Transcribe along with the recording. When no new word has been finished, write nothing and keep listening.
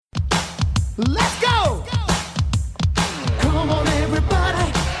Let's go! Come on,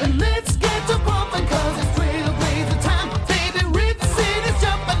 everybody, and let's get to bumping, cause it's trailblazer time. Baby, Rip City's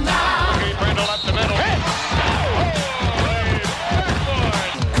jumping now. Okay, Brindle up the middle. Hit!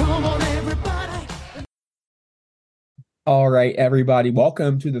 Come on, everybody. All right, everybody.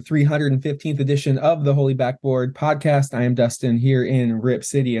 Welcome to the 315th edition of the Holy Backboard podcast. I am Dustin here in Rip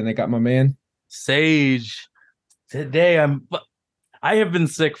City, and I got my man Sage. Today I have been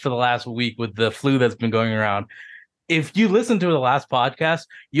sick for the last week with the flu that's been going around. If you listen to the last podcast,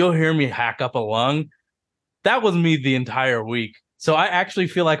 you'll hear me hack up a lung. That was me the entire week. So I actually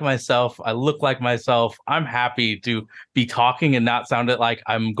feel like myself. I look like myself. I'm happy to be talking and not sound like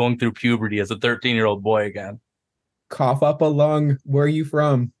I'm going through puberty as a 13-year-old boy again. Cough up a lung. Where are you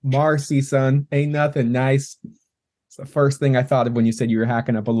from? Marcy, son. Ain't nothing nice. It's the first thing I thought of when you said you were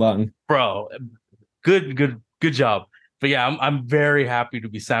hacking up a lung. Bro, good job. But yeah, I'm very happy to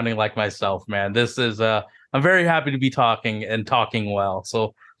be sounding like myself, man. This is I'm very happy to be talking well.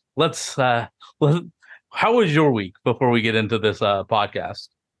 So let's how was your week before we get into this podcast?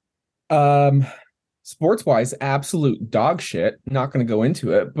 Sports wise, absolute dog shit. Not going to go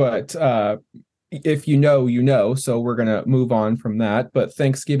into it, but if you know, you know. So we're gonna move on from that. But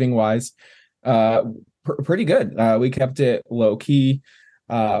Thanksgiving wise, pretty good. We kept it low key.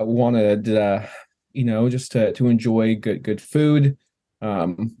 Wanted just to enjoy good food,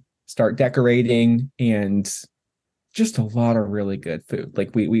 start decorating, and just a lot of really good food.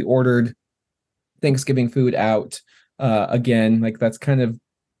 Like we ordered Thanksgiving food out again. Like that's kind of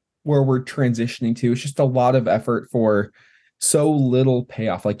where we're transitioning to. It's just a lot of effort for so little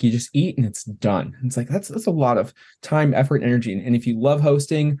payoff. Like you just eat and it's done. It's like that's a lot of time, effort, energy. And if you love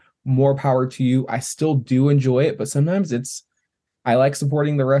hosting, more power to you. I still do enjoy it, but sometimes I like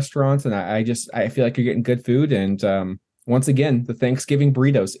supporting the restaurants, and I feel like you're getting good food. And once again, the Thanksgiving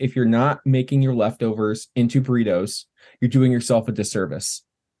burritos. If you're not making your leftovers into burritos, you're doing yourself a disservice.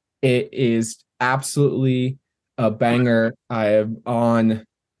 It is absolutely a banger. I am on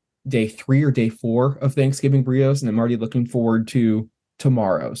day 3 or day 4 of Thanksgiving burritos, and I'm already looking forward to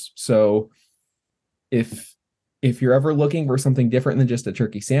tomorrow's. So if you're ever looking for something different than just a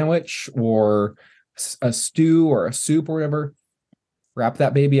turkey sandwich or a stew or a soup or whatever, wrap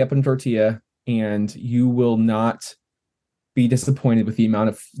that baby up in tortilla and you will not be disappointed with the amount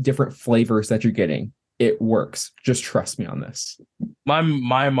of different flavors that you're getting. It works. Just trust me on this.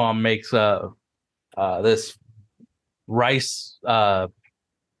 My mom makes this rice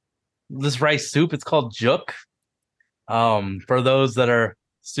soup. It's called juk. For those that are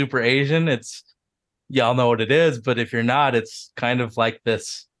super Asian, it's y'all know what it is, but if you're not, it's kind of like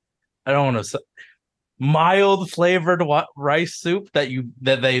this, I don't want to say, mild flavored rice soup that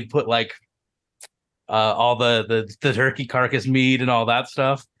they put like all the turkey carcass meat and all that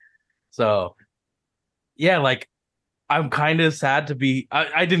stuff. So yeah, like I'm kind of sad to be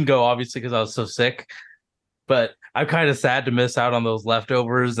I didn't go obviously because I was so sick, but I'm kind of sad to miss out on those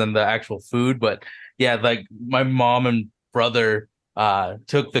leftovers and the actual food. But yeah, like my mom and brother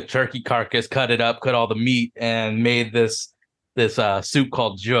took the turkey carcass, cut it up, cut all the meat, and made this soup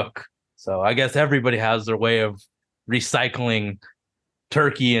called juk. So I guess everybody has their way of recycling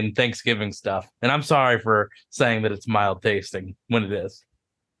turkey and Thanksgiving stuff. And I'm sorry for saying that it's mild tasting when it is.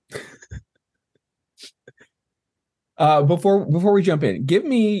 Before we jump in, give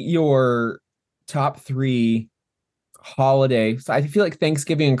me your top 3 holiday. So I feel like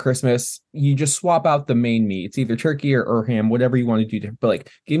Thanksgiving and Christmas, you just swap out the main meat. It's either turkey or ham, whatever you want to do. But like,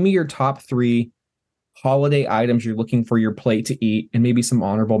 give me your top 3 holiday items you're looking for your plate to eat, and maybe some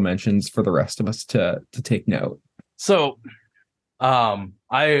honorable mentions for the rest of us to take note. So I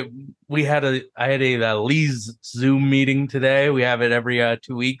had a Lee's Zoom meeting today. We have it every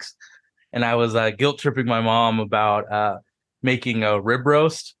 2 weeks, and I was guilt tripping my mom about making a rib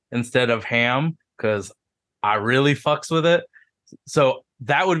roast instead of ham because I really fucks with it. So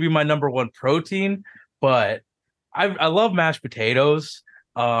that would be my number 1 protein, but I love mashed potatoes.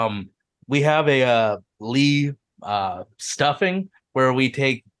 We have a Lee stuffing where we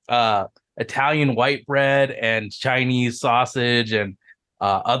take Italian white bread and Chinese sausage and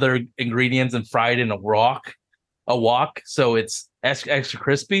other ingredients and fry it in a wok. So it's extra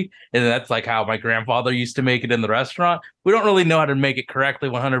crispy. And that's like how my grandfather used to make it in the restaurant. We don't really know how to make it correctly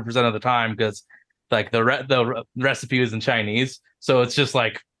 100% of the time because like the recipe is in Chinese. So it's just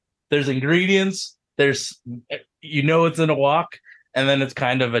like there's ingredients, it's in a wok, and then it's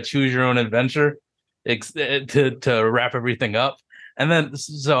kind of a choose your own adventure to wrap everything up. And then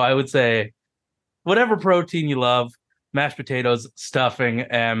so I would say whatever protein you love, mashed potatoes, stuffing,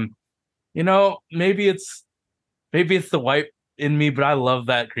 and maybe it's the white in me, but I love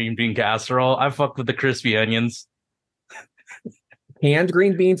that green bean casserole. I fuck with the crispy onions. Canned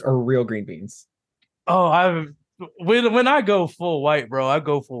green beans or real green beans? Oh, I've when I go full white, bro, I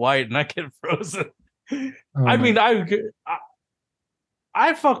go full white and I get frozen. Oh I my- mean,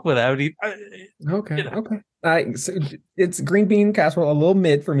 I fuck with that. okay, you know. okay. So it's green bean casserole, a little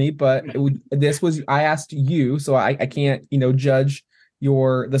mid for me, but this was I asked you, so I can't judge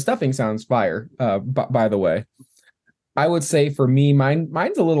the stuffing sounds fire. By the way, I would say for me,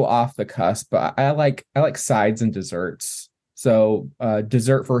 mine's a little off the cusp, but I like sides and desserts. So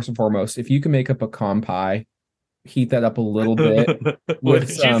dessert first and foremost. If you can make a pecan pie, heat that up a little bit What with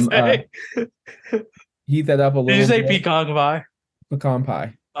did some. you say? Heat that up a Did you little say bit. pecan pie? Pecan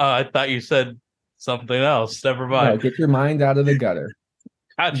pie. I thought you said something else. Never No, mind. get your mind out of the gutter.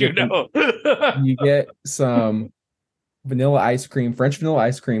 How'd you know? You get some vanilla ice cream, French vanilla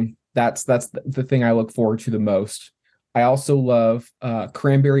ice cream. That's the thing I look forward to the most. I also love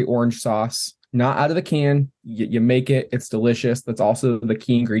cranberry orange sauce, not out of the can. You make it, it's delicious. That's also the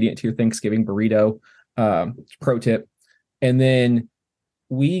key ingredient to your Thanksgiving burrito. Pro tip. And then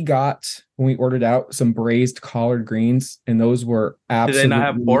when we ordered out some braised collard greens, and those were Did absolutely they not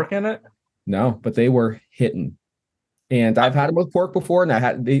have pork in it? no, but they were hitting. And I've had them with pork before,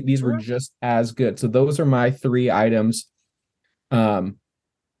 and these were just as good. So those are my three items.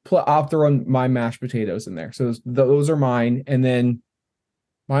 I'll throw in my mashed potatoes in there. So those are mine. And then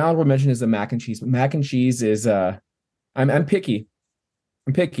my honorable mention is the mac and cheese. Mac and cheese is I'm picky.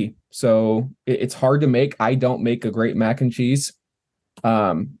 I'm picky. So it's hard to make. I don't make a great mac and cheese.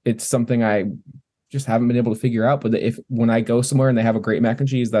 It's something I just haven't been able to figure out. But when I go somewhere and they have a great mac and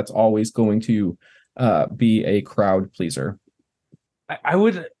cheese, that's always going to be a crowd pleaser.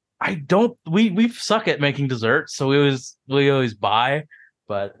 We suck at making desserts, so we always buy.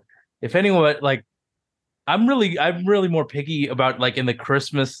 But if anyone like, I'm really more picky about like in the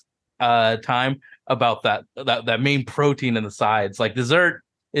Christmas time about that main protein in the sides. Like dessert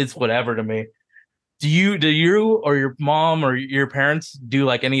is whatever to me. Do you or your mom or your parents do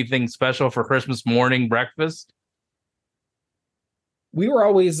like anything special for Christmas morning breakfast? We were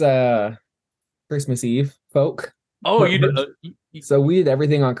always Christmas Eve folk. Oh, you But- do. So we did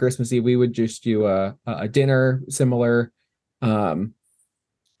everything on Christmas Eve. We would just do a dinner similar.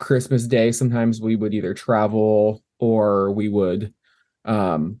 Christmas Day, sometimes we would either travel or we would,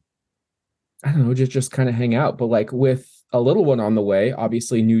 I don't know, just kind of hang out. But like with a little one on the way,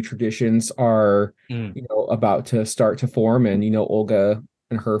 obviously new traditions are, about to start to form. And, Olga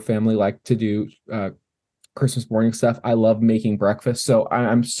and her family like to do Christmas morning stuff. I love making breakfast. So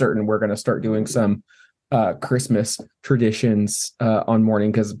I'm certain we're going to start doing some Christmas traditions on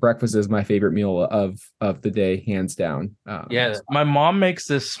morning, because breakfast is my favorite meal of the day, hands down. Yeah, my mom makes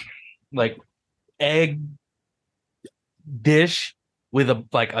this like egg dish with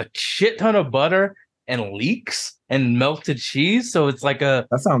a shit ton of butter and leeks and melted cheese. So it's like that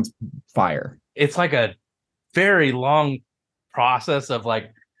sounds fire. it's like a very long process of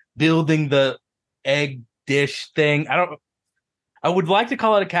like building the egg dish thing. I would like to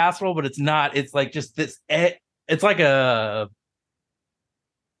call it a casserole, but it's not. It's like just this. It's like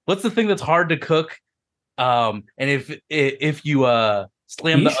what's the thing that's hard to cook? And if you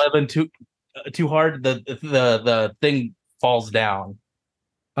slam Quiche? the oven too hard, the thing falls down.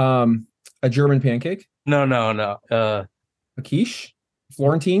 A German pancake, No. a quiche,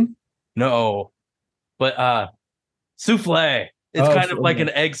 Florentine. No. But souffle. It's Oh, kind of like okay. an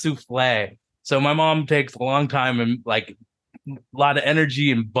egg souffle. So my mom takes a long time and like a lot of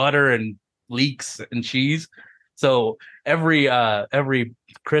energy and butter and leeks and cheese. So every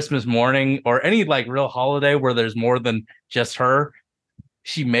Christmas morning or any like real holiday where there's more than just her,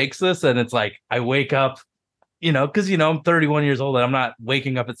 she makes this, and it's like I wake up, because I'm 31 years old and I'm not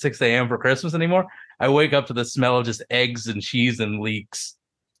waking up at 6 a.m. for Christmas anymore. I wake up to the smell of just eggs and cheese and leeks.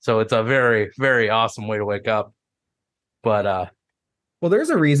 So it's a very, very awesome way to wake up. But Well,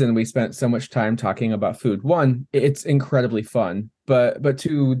 there's a reason we spent so much time talking about food. One, it's incredibly fun, but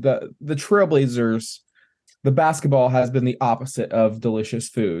two, the Trailblazers, the basketball has been the opposite of delicious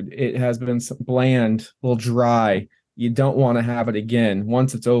food. It has been bland, a little dry. You don't want to have it again.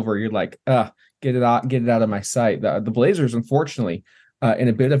 Once it's over, you're like, get it out of my sight. The Blazers, unfortunately, in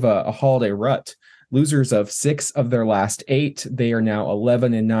a bit of a holiday rut, losers of 6 of their last 8. They are now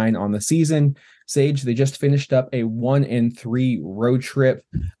 11-9 on the season. Sage, they just finished up a 1-3 road trip,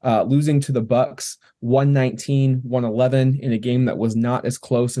 losing to the Bucks 119-111 in a game that was not as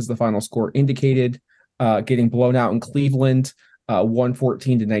close as the final score indicated, getting blown out in Cleveland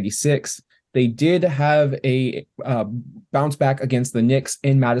 114-96. They did have a bounce back against the Knicks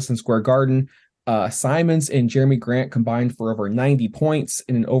in Madison Square Garden, Simons and Jeremy Grant combined for over 90 points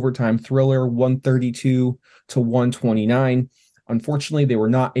in an overtime thriller, 132 to 129. Unfortunately, they were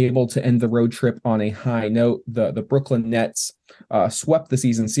not able to end the road trip on a high note. The Brooklyn Nets swept the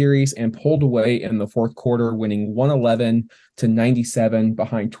season series and pulled away in the fourth quarter, winning 111 to 97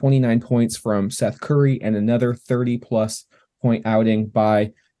 behind 29 points from Seth Curry and another 30-plus point outing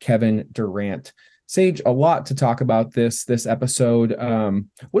by Kevin Durant. Sage, a lot to talk about this episode.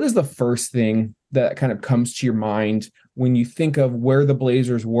 What is the first thing that kind of comes to your mind when you think of where the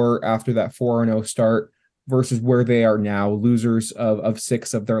Blazers were after that 4-0 start versus where they are now, losers of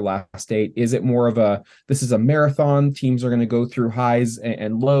 6 of their last 8? Is it more of this is a marathon, teams are going to go through highs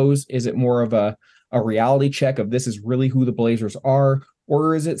and lows? Is it more of a reality check of this is really who the Blazers are?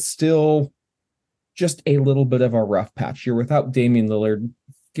 Or is it still just a little bit of a rough patch? You're without Damian Lillard.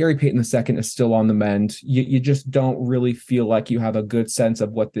 Gary Payton II is still on the mend. You just don't really feel like you have a good sense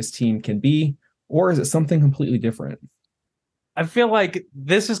of what this team can be, or is it something completely different? I feel like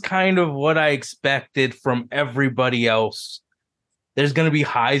this is kind of what I expected from everybody else. There's going to be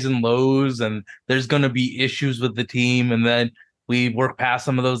highs and lows, and there's going to be issues with the team, and then we work past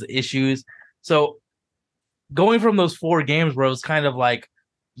some of those issues. So going from those 4 games where it was kind of like,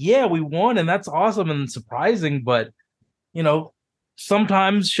 yeah, we won, and that's awesome and surprising, but,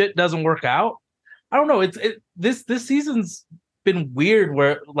 sometimes shit doesn't work out. I don't know. This season's been weird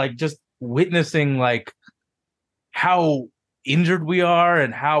where like just witnessing like how injured we are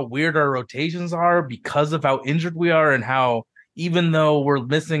and how weird our rotations are because of how injured we are, and how even though we're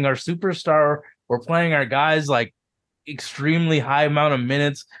missing our superstar, we're playing our guys like extremely high amount of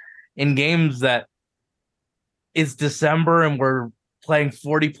minutes in games that it's December and we're playing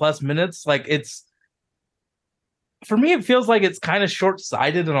 40 plus minutes. Like for me, it feels like it's kind of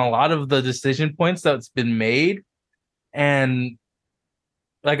short-sighted in a lot of the decision points that's been made. And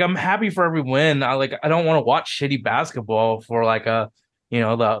like, I'm happy for every win. I don't want to watch shitty basketball for like the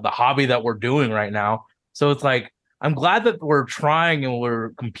hobby that we're doing right now. So it's like, I'm glad that we're trying and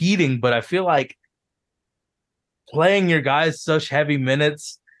we're competing, but I feel like playing your guys such heavy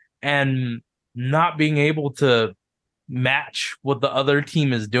minutes and not being able to match what the other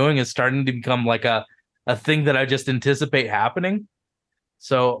team is doing is starting to become like a thing that I just anticipate happening.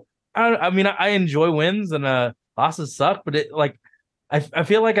 So I mean, I enjoy wins and losses suck, but I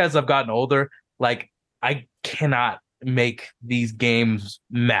feel like as I've gotten older, like I cannot make these games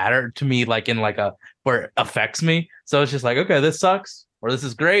matter to me, like in like where it affects me. So it's just like, okay, this sucks or this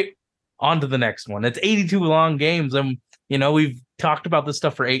is great. On to the next one. It's 82 long games. And we've talked about this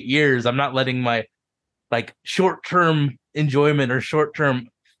stuff for 8 years. I'm not letting my like short-term enjoyment or short-term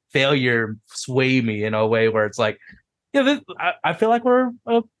failure sway me in a way where it's like, I feel like we're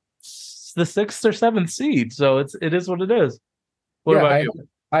the 6th or 7th seed, so it is what it is. What about you?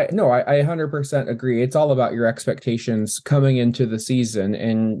 I 100% agree. It's all about your expectations coming into the season,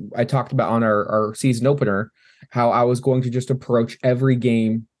 and I talked about on our season opener how I was going to just approach every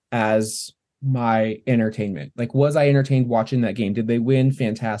game as my entertainment. Like, was I entertained watching that game? Did they win?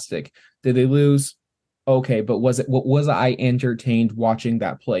 Fantastic. Did they lose? Okay, but was I entertained watching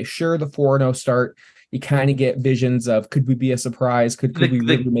that play? Sure, the 4-0 start, you kind of get visions of, could we be a surprise? Could we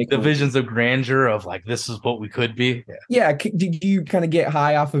really make the visions of grandeur of like, this is what we could be? Yeah. Did you kind of get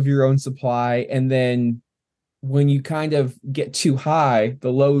high off of your own supply? And then when you kind of get too high,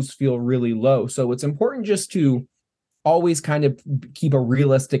 the lows feel really low. So it's important just to always kind of keep a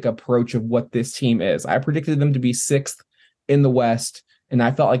realistic approach of what this team is. I predicted them to be 6th in the West, and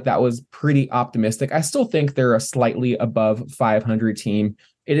I felt like that was pretty optimistic. I still think they're a slightly above 500 team.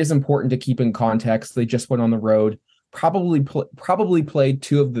 It is important to keep in context. They just went on the road, probably played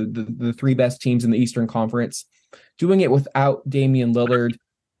 2 of the 3 best teams in the Eastern Conference, doing it without Damian Lillard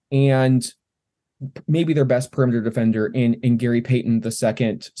and maybe their best perimeter defender in Gary Payton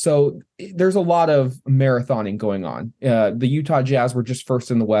II. So there's a lot of marathoning going on. The Utah Jazz were just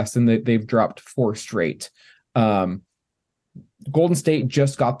 1st in the West, and they've dropped 4 straight. Golden State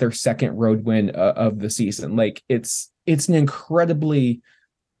just got their 2nd road win of the season. Like, it's an incredibly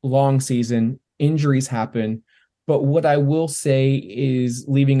long season. Injuries happen. But what I will say is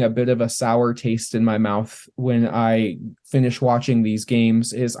leaving a bit of a sour taste in my mouth when I finish watching these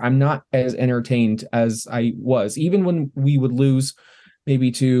games is I'm not as entertained as I was. Even when we would lose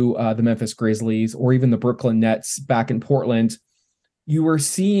maybe to the Memphis Grizzlies or even the Brooklyn Nets back in Portland, you were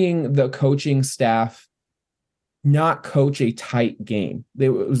seeing the coaching staff not coach a tight game. It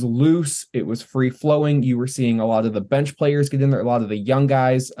was loose. It was free flowing. You were seeing a lot of the bench players get in there. A lot of the young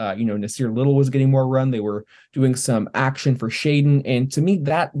guys, Nasir Little was getting more run. They were doing some action for Shaden. And to me,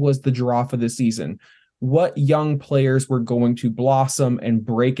 that was the draw for the season. what young players were going to blossom and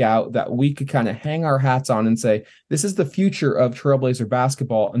break out that we could kind of hang our hats on and say, this is the future of Trailblazer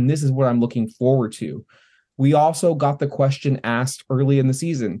basketball, and this is what I'm looking forward to. We also got the question asked early in the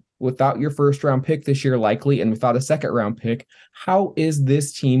season, without your first round pick this year likely and without a second round pick, how is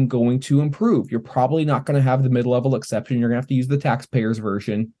this team going to improve? You're probably not going to have the mid-level exception. You're going to have to use the taxpayers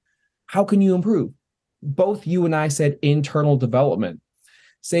version. How can you improve? Both you and I said internal development.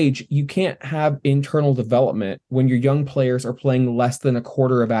 Sage, you can't have internal development when your young players are playing less than a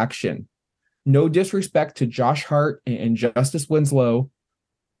quarter of action. No disrespect to Josh Hart and Justice Winslow,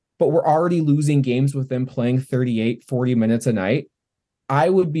 but we're already losing games with them playing 38, 40 minutes a night. I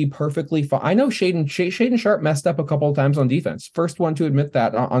would be perfectly fine. I know Shaedon Sharpe messed up a couple of times on defense. First one to admit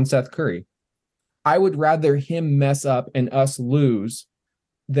that on Seth Curry. I would rather him mess up and us lose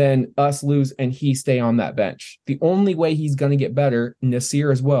than us lose and he stay on that bench. The only way he's going to get better,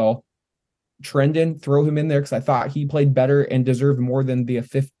 Nasir as well, Trendon, throw him in there because I thought he played better and deserved more than the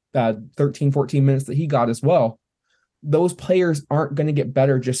 13, 14 minutes that he got as well. Those players aren't going to get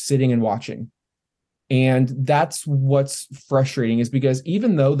better just sitting and watching. And that's what's frustrating is because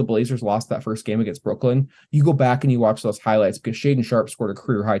even though the Blazers lost that first game against Brooklyn, you go back and you watch those highlights because Shaedon Sharpe scored a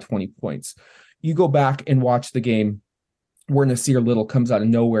career high 20 points. You go back and watch the game where Nasir Little comes out of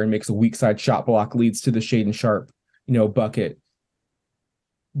nowhere and makes a weak side shot block, leads to the Shaedon Sharpe, bucket.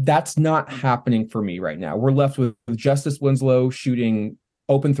 That's not happening for me right now. We're left with Justice Winslow shooting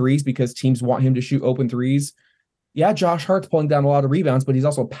open threes because teams want him to shoot open threes. Yeah, Josh Hart's pulling down a lot of rebounds, but he's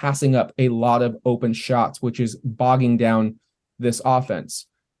also passing up a lot of open shots, which is bogging down this offense.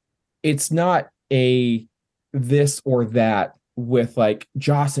 It's not a this or that with like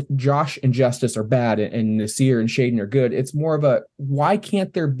Josh and Justice are bad and Nasir and Shaedon are good. It's more of a, why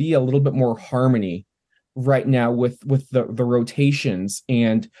can't there be a little bit more harmony right now with the rotations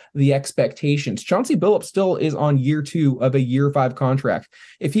and the expectations? Chauncey Billups still is on year 2 of a year 5 contract.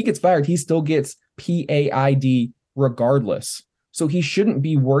 If he gets fired, he still gets PAID regardless. So he shouldn't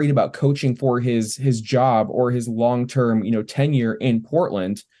be worried about coaching for his job or his long-term, tenure in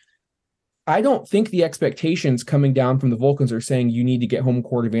Portland. I don't think the expectations coming down from the Vulcans are saying you need to get home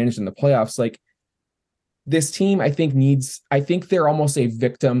court advantage in the playoffs. Like, this team, I think they're almost a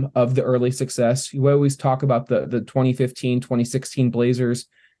victim of the early success. You always talk about the 2015, 2016 Blazers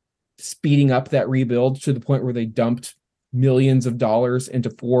speeding up that rebuild to the point where they dumped millions of dollars into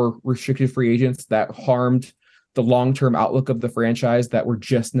 4 restricted free agents that harmed the long-term outlook of the franchise that we're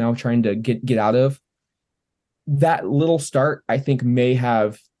just now trying to get out of. That little start, I think, may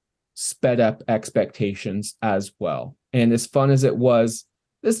have sped up expectations as well. And as fun as it was,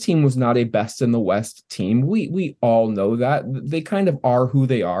 this team was not a best in the West team. We all know that. They kind of are who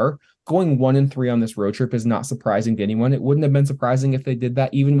they are. Going 1-3 on this road trip is not surprising to anyone. It wouldn't have been surprising if they did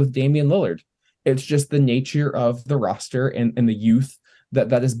that even with Damian Lillard. It's just the nature of the roster and the youth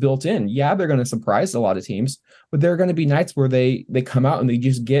that is built in. Yeah, they're going to surprise a lot of teams, but there are going to be nights where they come out and they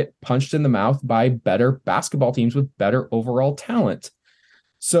just get punched in the mouth by better basketball teams with better overall talent.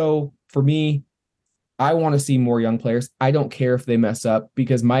 So for me, I want to see more young players. I don't care if they mess up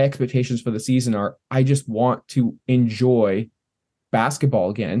because my expectations for the season are I just want to enjoy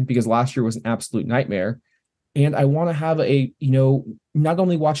basketball again because last year was an absolute nightmare. And I want to have not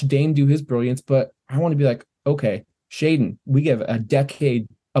only watch Dame do his brilliance, but I want to be like, okay, Shaedon, we give a decade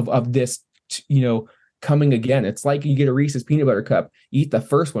of this, coming again. It's like you get a Reese's peanut butter cup, you eat the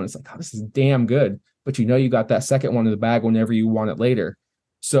first one. It's like, oh, this is damn good. But you got that second one in the bag whenever you want it later.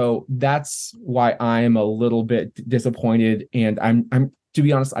 So that's why I'm a little bit disappointed. And I'm to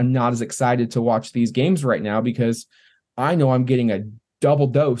be honest, I'm not as excited to watch these games right now because I know I'm getting a double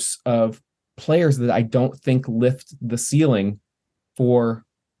dose of players that I don't think lift the ceiling for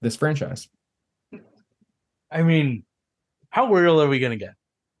this franchise. I mean, how real are we going to get?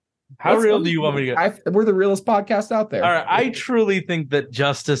 How real do you want me to get? We're the realest podcast out there. All right. I truly think that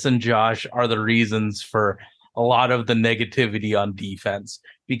Justice and Josh are the reasons for a lot of the negativity on defense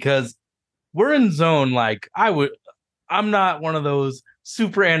because we're in zone. Like I'm not one of those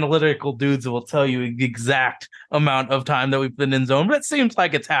super analytical dudes that will tell you the exact amount of time that we've been in zone, but it seems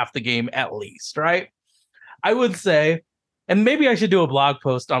like it's half the game at least, right? I would say, and maybe I should do a blog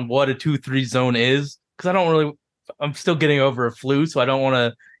post on what a 2-3 zone is because I'm still getting over a flu, so I don't want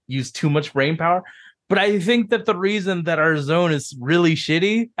to use too much brain power. But I think that the reason that our zone is really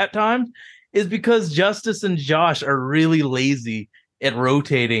shitty at times is because Justice and Josh are really lazy at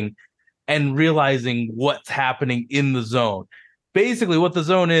rotating and realizing what's happening in the zone. Basically, what the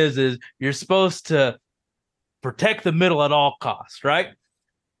zone is you're supposed to protect the middle at all costs, right?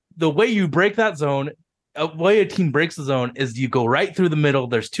 The way you break that zone a way a team breaks the zone is you go right through the middle.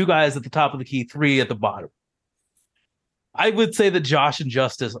 There's two guys at the top of the key, three at the bottom. I would say that Josh and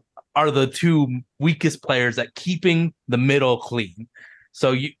Justice are the two weakest players at keeping the middle clean.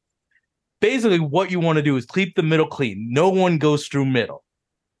 So you basically what you want to do is keep the middle clean. No one goes through middle.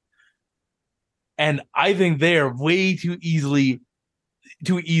 And I think they are way too easy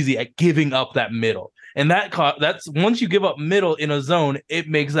at giving up that middle. And that's once you give up middle in a zone, it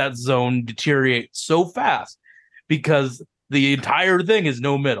makes that zone deteriorate so fast because the entire thing is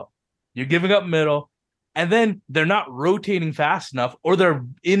no middle. You're giving up middle, and then they're not rotating fast enough, or they're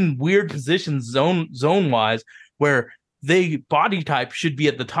in weird positions zone wise where they body type should be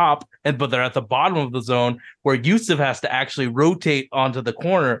at the top, but they're at the bottom of the zone where Yusuf has to actually rotate onto the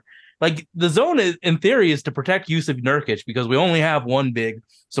corner. Like the zone is, in theory, is to protect Yusuf Nurkic because we only have one big,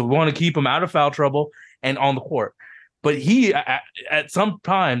 so we want to keep him out of foul trouble and on the court. But he, at some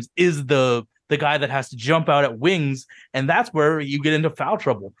times, is the guy that has to jump out at wings, and that's where you get into foul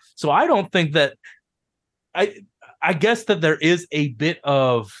trouble. So I don't think that I guess that there is a bit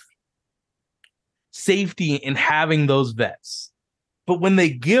of safety in having those vets, but when they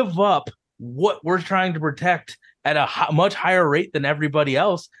give up what we're trying to protect at a much higher rate than everybody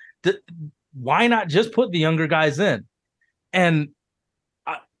else, why not just put the younger guys in? And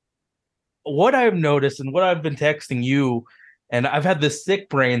what I've noticed and what I've been texting you, and I've had this sick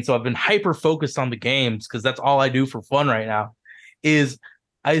brain, so I've been hyper focused on the games because that's all I do for fun right now, is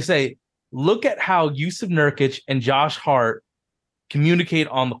I say, look at how Yusuf Nurkic and Josh Hart communicate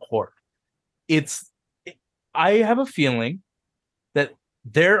on the court. I have a feeling that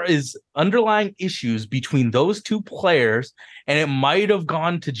there is underlying issues between those two players, and it might have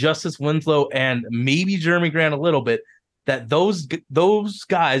gone to Justice Winslow and maybe Jeremy Grant a little bit, that those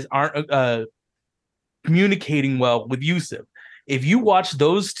guys aren't communicating well with Yusuf. If you watch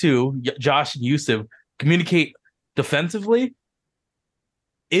those two, Josh and Yusuf, communicate defensively,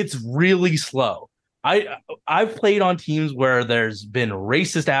 it's really slow. I've played on teams where there's been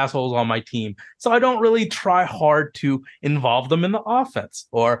racist assholes on my team, so I don't really try hard to involve them in the offense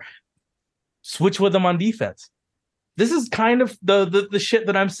or switch with them on defense. This is kind of the shit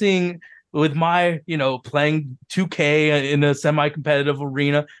that I'm seeing with my, playing 2K in a semi-competitive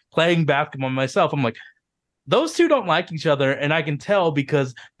arena, playing basketball myself. I'm like, those two don't like each other, and I can tell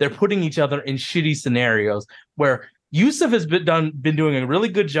because they're putting each other in shitty scenarios where Yusuf has been doing a really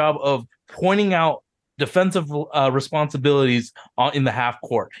good job of pointing out defensive responsibilities in the half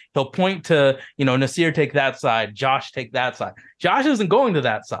court. He'll point to, Nasir take that side, Josh take that side. Josh isn't going to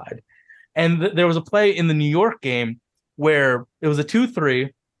that side. And there was a play in the New York game where it was a 2-3.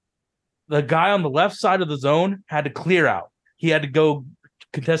 The guy on the left side of the zone had to clear out. He had to go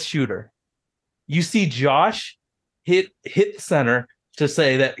contest shooter. You see Josh hit the center to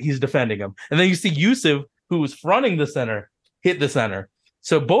say that he's defending him. And then you see Yusuf, who was fronting the center, hit the center.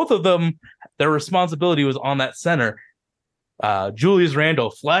 So both of them, their responsibility was on that center. Julius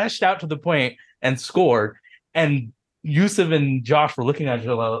Randle flashed out to the point and scored. And Yusuf and Josh were looking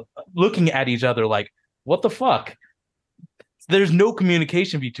at each other like, what the fuck? There's no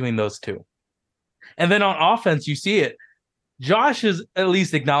communication between those two. And then on offense, you see it. Josh at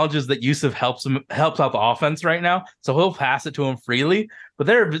least acknowledges that Yusuf helps out the offense right now, so he'll pass it to him freely. But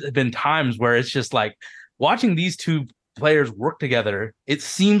there have been times where it's just like watching these two players work together, it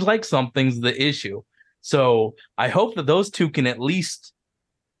seems like something's the issue. So I hope that those two can at least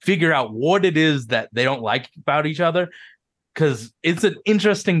figure out what it is that they don't like about each other, because it's an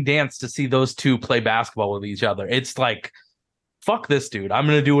interesting dance to see those two play basketball with each other. It's like, fuck this dude, I'm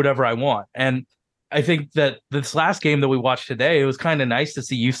going to do whatever I want. And I think that this last game that we watched today, it was kind of nice to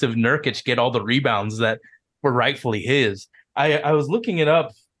see Yusuf Nurkic get all the rebounds that were rightfully his. I was looking it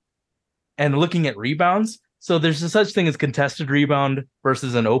up and looking at rebounds. So there's a such thing as contested rebound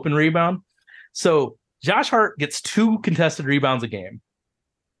versus an open rebound. So Josh Hart gets 2 contested rebounds a game,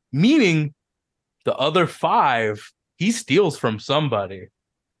 meaning the other 5 he steals from somebody.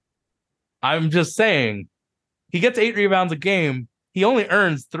 I'm just saying, he gets 8 rebounds a game. He only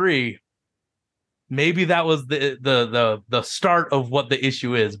earns 3. Maybe that was the start of what the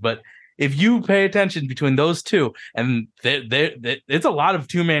issue is. But if you pay attention between those two, and it's a lot of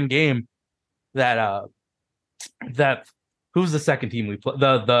 2-man game that who's the second team we play?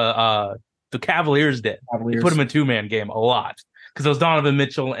 The Cavaliers did. They put them in 2-man game a lot because it was Donovan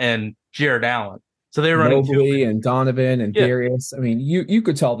Mitchell and Jared Allen. So they were running Mobley and Donovan and Darius. I mean, you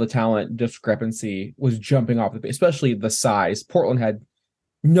could tell the talent discrepancy was jumping off the, especially the size. Portland had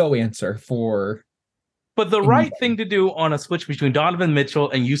no answer for. But the right thing to do on a switch between Donovan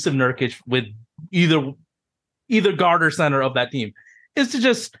Mitchell and Yusuf Nurkic with either guard or center of that team is to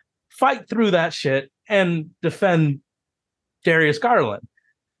just fight through that shit and defend Darius Garland.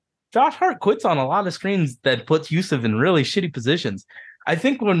 Josh Hart quits on a lot of screens that puts Yusuf in really shitty positions. I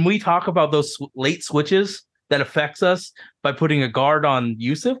think when we talk about those late switches that affects us by putting a guard on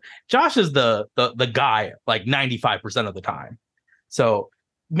Yusuf, Josh is the guy like 95% of the time. So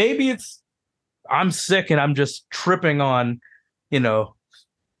maybe it's I'm sick and I'm just tripping on,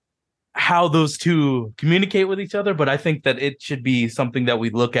 how those two communicate with each other. But I think that it should be something that we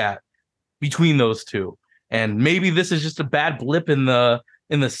look at between those two. And maybe this is just a bad blip in the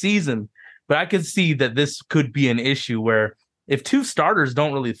season, but I could see that this could be an issue where if two starters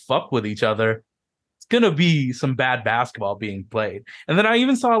don't really fuck with each other, it's gonna be some bad basketball being played. And then I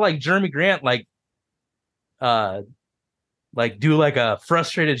even saw like Jeremy Grant do like a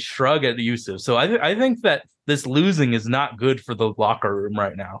frustrated shrug at Yusuf. So I think that this losing is not good for the locker room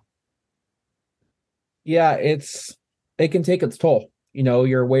right now. Yeah, it can take its toll.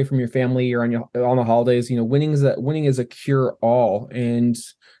 You're away from your family, you're on the holidays. Winning is a cure all, and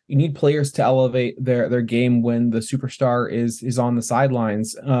you need players to elevate their game when the superstar is on the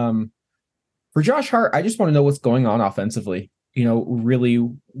sidelines. For Josh Hart, I just want to know what's going on offensively. Really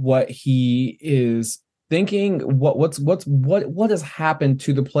what he is thinking, what has happened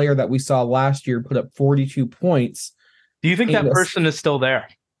to the player that we saw last year put up 42 points. Do you think that person is still there?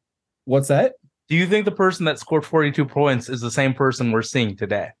 What's that? Do you think the person that scored 42 points is the same person we're seeing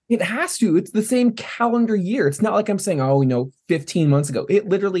today? It has to. It's the same calendar year. It's not like I'm saying, 15 months ago. It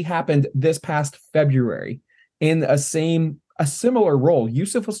literally happened this past February in a similar role.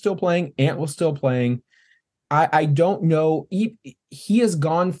 Yusuf was still playing. Ant was still playing. I don't know. He has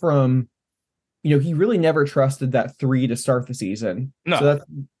gone from, he really never trusted that 3 to start the season. No.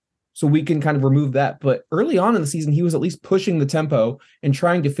 So we can kind of remove that. But early on in the season, he was at least pushing the tempo and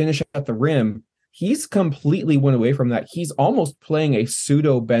trying to finish at the rim. He's completely went away from that. He's almost playing a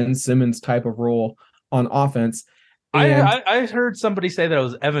pseudo Ben Simmons type of role on offense. I heard somebody say that it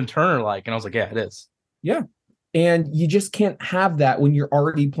was Evan Turner-like, and I was like, yeah, it is. Yeah. And you just can't have that when you're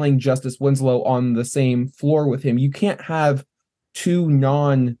already playing Justice Winslow on the same floor with him. You can't have two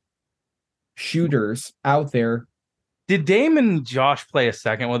non-shooters out there. Did Dame and Josh play a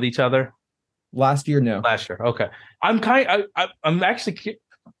second with each other? Last year, no. Last year, okay. I'm actually.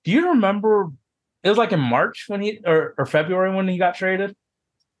 Do you remember? It was like in March when or February when he got traded.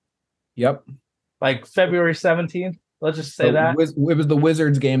 Yep. Like February 17th. Let's just say that. It was the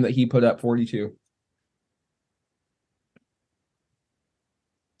Wizards game that he put up 42.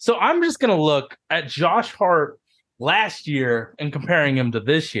 So I'm just going to look at Josh Hart last year and comparing him to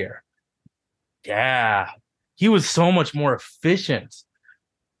this year. Yeah. He was so much more efficient.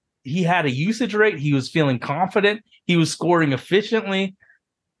 He had a usage rate. He was feeling confident. He was scoring efficiently.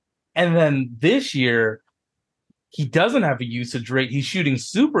 And then this year, he doesn't have a usage rate. He's shooting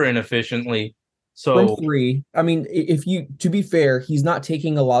super inefficiently. So from 3, I mean, to be fair, he's not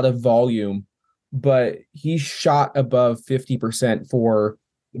taking a lot of volume, but he shot above 50% for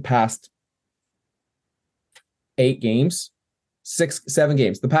the past 7 games.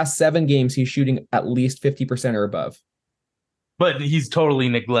 The past 7 games, he's shooting at least 50% or above. But he's totally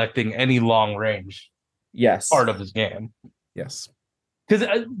neglecting any long range. Yes. Part of his game. Yes.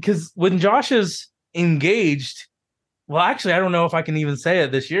 Because when Josh is engaged, well, actually, I don't know if I can even say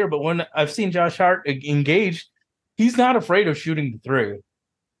it this year, but when I've seen Josh Hart engaged, he's not afraid of shooting the 3.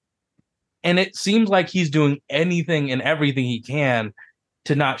 And it seems like he's doing anything and everything he can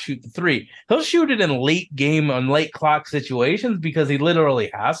to not shoot the 3. He'll shoot it in late game on late clock situations because he literally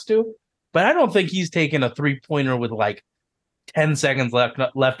has to. But I don't think he's taken a 3-pointer with like 10 seconds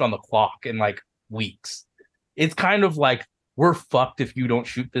left on the clock in like weeks. It's kind of like, we're fucked if you don't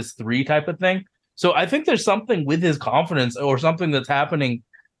shoot this 3 type of thing. So I think there's something with his confidence or something that's happening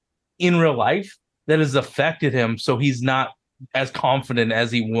in real life that has affected him. So he's not as confident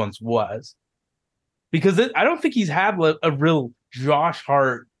as he once was. Because I don't think he's had a real Josh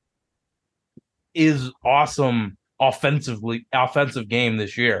Hart is awesome offensive game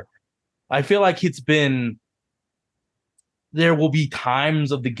this year. I feel like there will be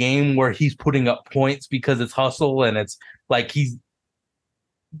times of the game where he's putting up points because it's hustle and it's like he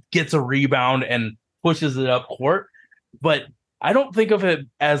gets a rebound and pushes it up court. But I don't think of it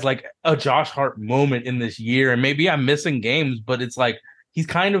as like a Josh Hart moment in this year. And maybe I'm missing games, but it's like he's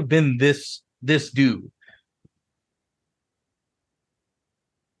kind of been this dude.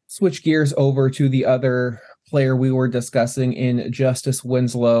 Switch gears over to the other player we were discussing in Justice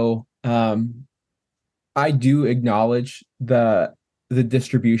Winslow. I do acknowledge the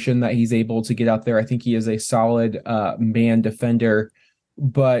distribution that he's able to get out there. I think he is a solid man defender,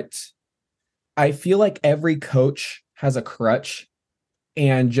 but I feel like every coach has a crutch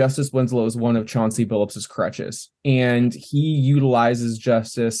and Justice Winslow is one of Chauncey Billups's crutches, and he utilizes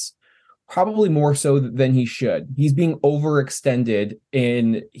Justice probably more so than he should. He's being overextended,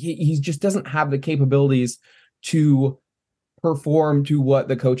 and he just doesn't have the capabilities to perform to what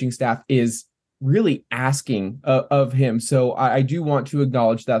the coaching staff is really asking of him. So I do want to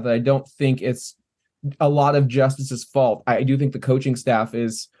acknowledge that I don't think it's a lot of Justice's fault. I do think the coaching staff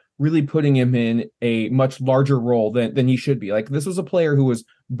is really putting him in a much larger role than he should be. Like, this was a player who was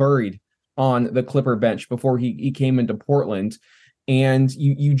buried on the Clipper bench before he came into Portland. And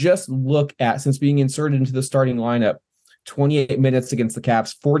you just look at, since being inserted into the starting lineup, 28 minutes against the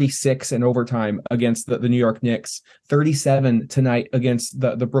Caps, 46 in overtime against the New York Knicks, 37 tonight against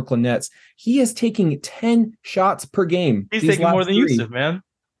the Brooklyn Nets. He is taking 10 shots per game. He's taking more than Jusuf, man.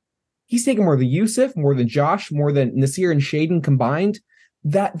 He's taking more than Jusuf, more than Josh, more than Nassir and Shaedon combined.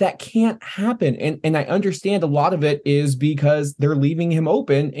 That can't happen. And I understand a lot of it is because they're leaving him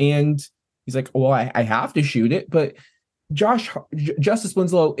open, and he's like, well, I have to shoot it. But Justice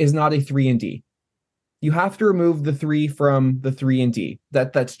Winslow is not a 3-and-D. You have to remove the 3 from the 3-and-D.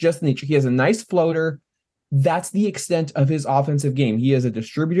 That's just nature. He has a nice floater. That's the extent of his offensive game. He is a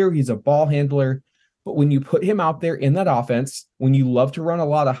distributor. He's a ball handler. But when you put him out there in that offense, when you love to run a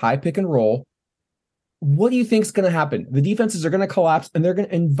lot of high pick and roll, what do you think is going to happen? The defenses are going to collapse, and they're going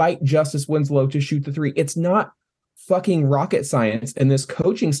to invite Justice Winslow to shoot the 3. It's not fucking rocket science. And this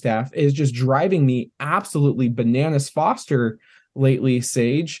coaching staff is just driving me absolutely bananas Foster lately,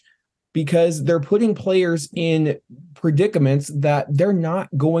 Sage, because they're putting players in predicaments that they're not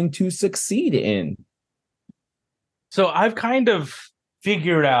going to succeed in. So I've kind of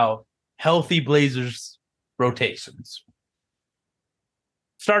figured out healthy Blazers rotations.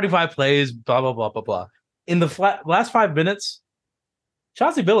 Starting 5 plays, blah, blah, blah, blah, blah. In the last 5 minutes,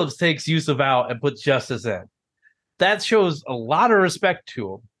 Chauncey Billups takes Jusuf out and puts Justice in. That shows a lot of respect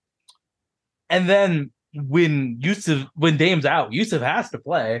to him. And then when Dame's out, Jusuf has to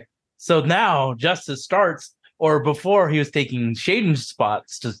play. So now Justice starts, or before he was taking Shaedon's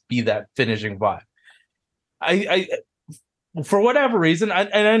spots to be that finishing 5. I for whatever reason,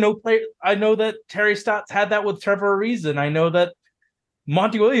 I know that Terry Stotts had that with Trevor Ariza. I know that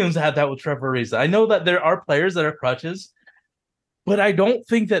Monty Williams had that with Trevor Ariza. I know that there are players that are crutches, but I don't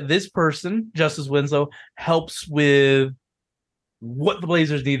think that this person, Justice Winslow, helps with what the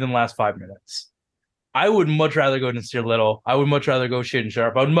Blazers need in the last 5 minutes. I would much rather go Nassir Little. I would much rather go Shaedon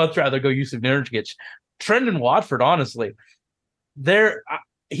Sharpe. I would much rather go Jusuf Nurkic. Trendon Watford, honestly.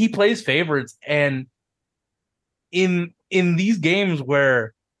 He plays favorites, and in these games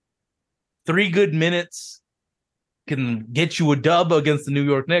where 3 good minutes can get you a dub against the New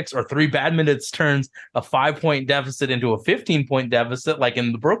York Knicks, or 3 bad minutes turns a 5-point deficit into a 15-point deficit, like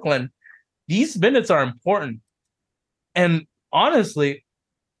in the Brooklyn, these minutes are important. And honestly,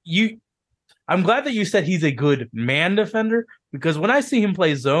 I'm glad that you said he's a good man defender, because when I see him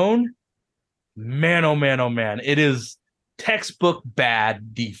play zone, man, oh man, oh man, it is textbook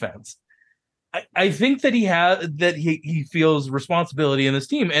bad defense. I think that he feels responsibility in this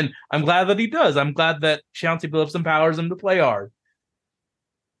team, and I'm glad that he does. I'm glad that Chauncey Billups empowers him to play hard.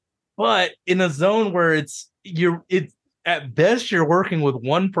 But in a zone where it's at best you're working with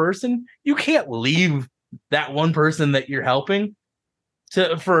one person, you can't leave that one person that you're helping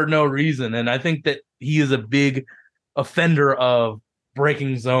for no reason. And I think that he is a big offender of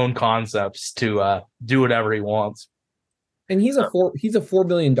breaking zone concepts to do whatever he wants. And he's a $4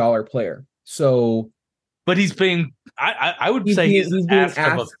 million player. So, but he's being, I would say he's being asked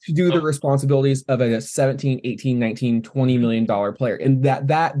to do the responsibilities of a 17, 18, 19, $20 million player. And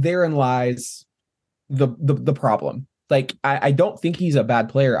that therein lies the problem. Like, I don't think he's a bad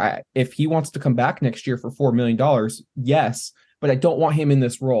player. If he wants to come back next year for $4 million, yes, but I don't want him in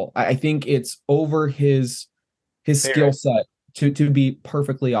this role. I think it's over his skill set, to be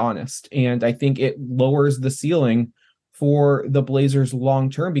perfectly honest. And I think it lowers the ceiling for the Blazers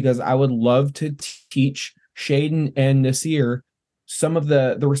long term, because I would love to teach Shaedon and Nassir some of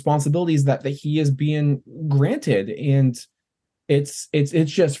the responsibilities that he is being granted. And it's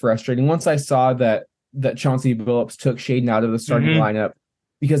just frustrating. Once I saw that Chauncey Billups took Shaedon out of the starting lineup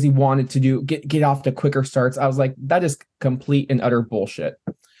because he wanted to get off to quicker starts, I was like, that is complete and utter bullshit.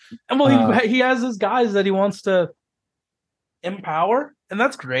 And well, he has his guys that he wants to empower, and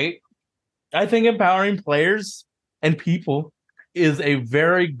that's great. I think empowering players and people is a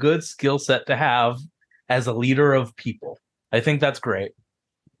very good skill set to have as a leader of people. I think that's great.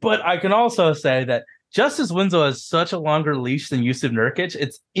 But I can also say that Justice Winslow has such a longer leash than Jusuf Nurkic.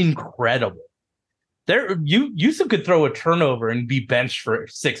 It's incredible. Jusuf could throw a turnover and be benched for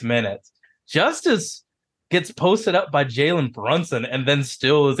 6 minutes. Justice gets posted up by Jalen Brunson and then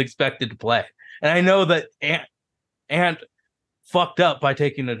still is expected to play. And I know that Ant fucked up by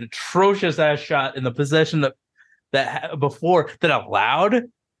taking an atrocious ass shot in the possession that before that allowed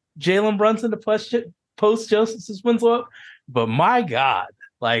Jalen Brunson to post Justice Winslow. But my God,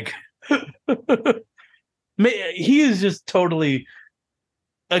 like he is just totally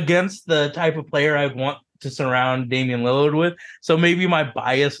against the type of player I want to surround Damian Lillard with. So maybe my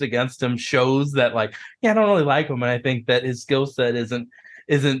bias against him shows that, like, yeah, I don't really like him, and I think that his skill set isn't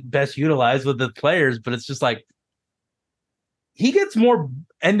best utilized with the players. But it's just like he gets more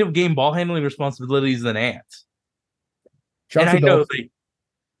end of game ball handling responsibilities than Ant. Chauncey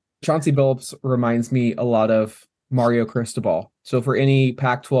Billups reminds me a lot of Mario Cristobal. So for any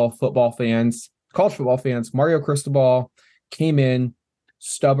Pac-12 football fans, college football fans, Mario Cristobal came in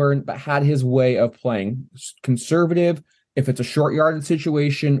stubborn, but had his way of playing. Conservative. If it's a short yardage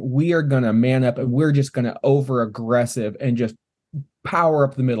situation, we are going to man up and we're just going to over aggressive and just power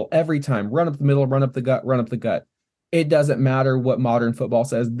up the middle every time. Run up the middle, run up the gut, run up the gut. It doesn't matter what modern football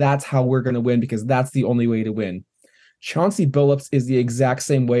says. That's how we're going to win because that's the only way to win. Chauncey Billups is the exact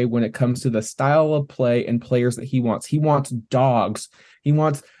same way when it comes to the style of play and players that he wants. He wants dogs. He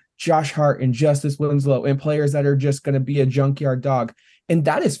wants Josh Hart and Justice Winslow and players that are just going to be a junkyard dog. And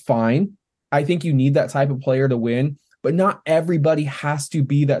that is fine. I think you need that type of player to win, but not everybody has to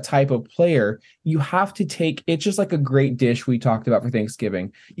be that type of player. You have to take, it's just like a great dish we talked about for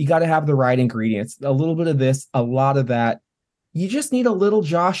Thanksgiving. You got to have the right ingredients, a little bit of this, a lot of that. You just need a little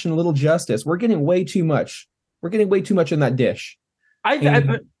Josh and a little Justice. We're getting way too much. We're getting way too much in that dish. I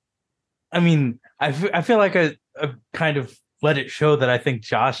feel like I kind of let it show that I think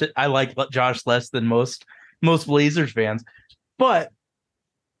I like Josh less than most Blazers fans, but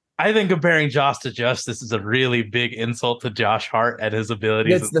I think comparing Josh to Justice is a really big insult to Josh Hart and his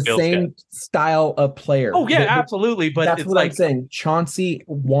abilities. It's the same style of player. Oh yeah, absolutely. But that's what I'm saying. Chauncey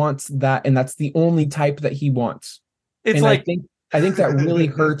wants that, and that's the only type that he wants. It's and like I think that really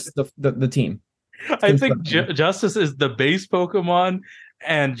hurts the team. I think Justice is the base Pokemon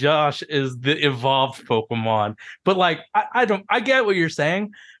and Josh is the evolved Pokemon. But like, I get what you're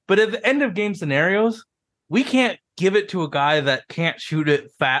saying, but at the end of game scenarios, we can't give it to a guy that can't shoot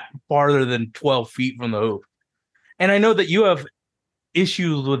it farther than 12 feet from the hoop. And I know that you have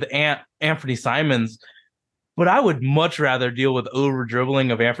issues with Anthony Simons, but I would much rather deal with over dribbling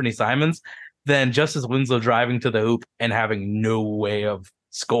of Anthony Simons than Justice Winslow driving to the hoop and having no way of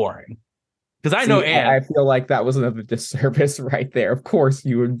scoring. Because I know I feel like that was another disservice right there. Of course,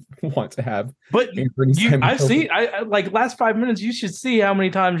 you would want to have. But I've seen, like last 5 minutes, you should see how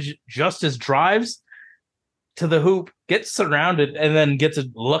many times Justice drives to the hoop, gets surrounded, and then gets a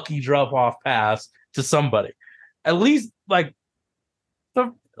lucky drop-off pass to somebody. At least, like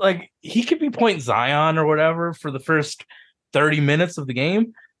he could be Point Zion or whatever for the first 30 minutes of the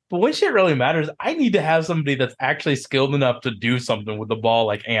game. But when shit really matters, I need to have somebody that's actually skilled enough to do something with the ball,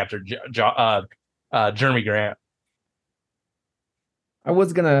 like Ant or Jeremy Grant. I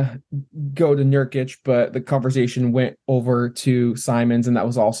was gonna go to Nurkic, but the conversation went over to Simons, and that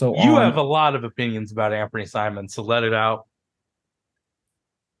was also you have a lot of opinions about Anthony Simons, so let it out.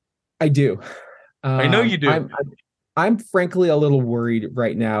 I do. I know you do. I'm frankly a little worried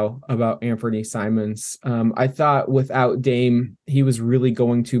right now about Anthony Simons. I thought without Dame, he was really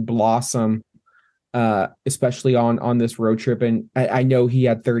going to blossom, especially on this road trip. And I know he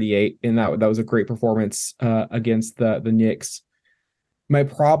had 38, and that was a great performance against the Knicks. My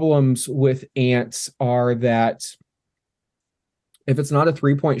problems with Ant are that if it's not a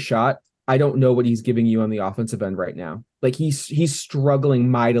 3-point shot, I don't know what he's giving you on the offensive end right now. Like he's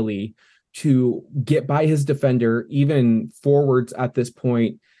struggling mightily to get by his defender, even forwards at this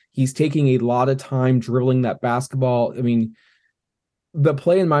point. He's taking a lot of time dribbling that basketball. I mean, the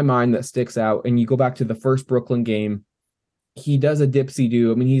play in my mind that sticks out, and you go back to the first Brooklyn game, he does a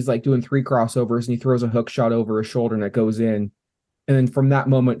dipsy-do. I mean, he's like doing 3 crossovers, and he throws a hook shot over his shoulder, and it goes in. And then from that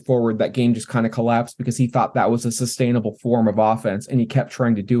moment forward, that game just kind of collapsed because he thought that was a sustainable form of offense, and he kept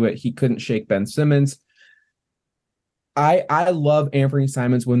trying to do it. He couldn't shake Ben Simmons. I love Anthony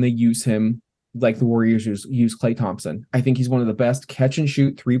Simons when they use him like the Warriors use Klay Thompson. I think he's one of the best catch and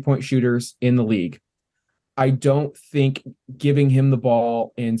shoot 3-point shooters in the league. I don't think giving him the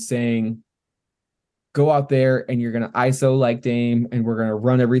ball and saying, go out there and you're going to ISO like Dame and we're going to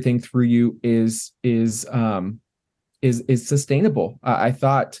run everything through you is sustainable. I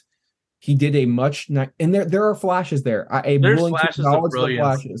thought he did a much, and there are flashes there. There's flashes of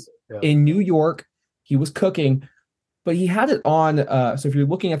brilliance. Yeah. In New York, he was cooking. But he had it on. So if you're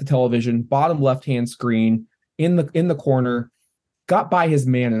looking at the television, bottom left-hand screen in the corner, got by his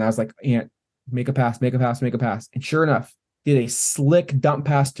man, and I was like, Ant, make a pass, make a pass, make a pass. And sure enough, did a slick dump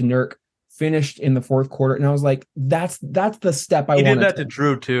pass to Nurk, finished in the fourth quarter. And I was like, that's the step I want to take. He did that to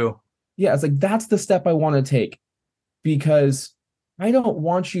Drew too. Yeah, it's like, that's the step I want to take, because I don't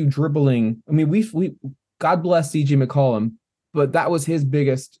want you dribbling. I mean, we God bless CJ McCollum, but that was his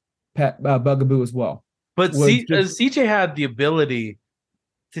biggest pet bugaboo as well. But CJ had the ability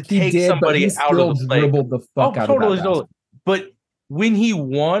to take somebody out of the play. Dribbled the fuck out totally, of that totally. But when he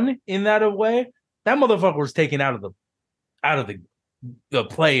won in that way, that motherfucker was taken out of the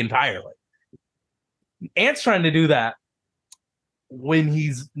play entirely. Ant's trying to do that when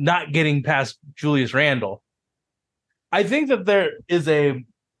he's not getting past Julius Randle. I think that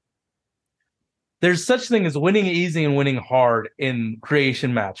there's such thing as winning easy and winning hard in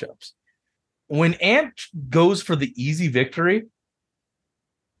creation matchups. When Ant goes for the easy victory,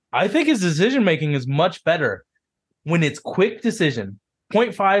 I think his decision making is much better when it's quick decision.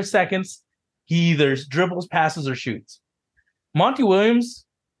 0.5 seconds, he either dribbles, passes, or shoots. Monty Williams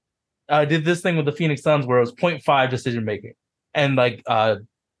did this thing with the Phoenix Suns where it was 0.5 decision making. And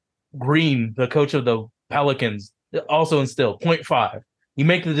Green, the coach of the Pelicans, also instilled 0.5. You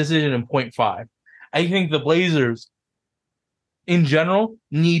make the decision in 0.5. I think the Blazers in general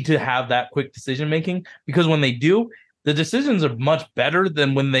need to have that quick decision making, because when they do, the decisions are much better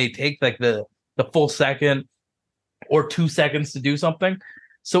than when they take the full second or 2 seconds to do something.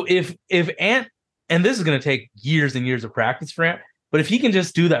 So if Ant, and this is going to take years and years of practice for Ant, but if he can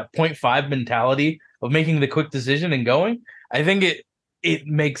just do that 0.5 mentality of making the quick decision and going, I think it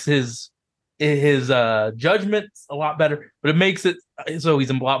makes his judgment a lot better, but it makes it so he's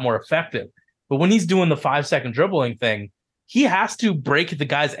a lot more effective. But when he's doing the 5-second dribbling thing, he has to break the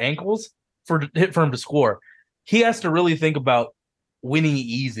guy's ankles for him to score. He has to really think about winning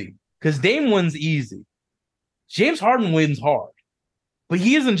easy, because Dame wins easy. James Harden wins hard, but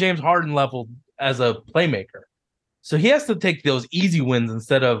he isn't James Harden level as a playmaker. So he has to take those easy wins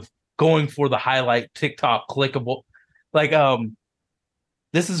instead of going for the highlight TikTok clickable.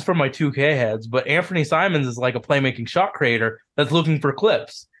 This is for my 2K heads, but Anthony Simons is like a playmaking shot creator that's looking for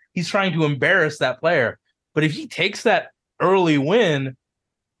clips. He's trying to embarrass that player. But if he takes that early win,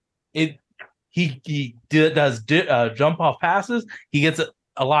 he does jump off passes. He gets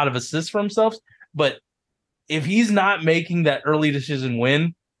a lot of assists for himself. But if he's not making that early decision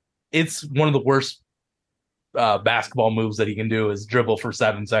win, it's one of the worst basketball moves that he can do is dribble for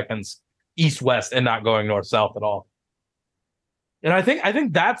 7 seconds east-west and not going north-south at all. And I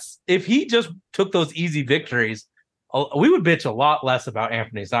think that's, if he just took those easy victories, we would bitch a lot less about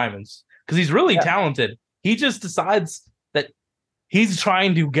Anthony Simons, because he's really talented. He just decides that he's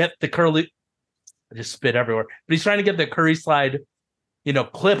trying to get the Curry. I just spit everywhere, but he's trying to get the Curry slide,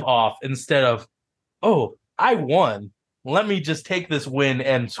 clip off instead of, oh, I won. Let me just take this win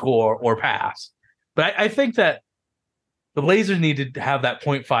and score or pass. But I think that the Blazers need to have that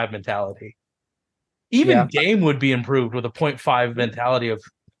 0.5 mentality. Even Dame would be improved with a 0.5 mentality of,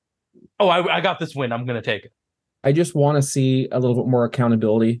 oh, I got this win, I'm going to take it. I just want to see a little bit more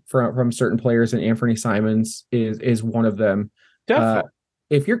accountability from certain players, and Anthony Simons is one of them. Definitely.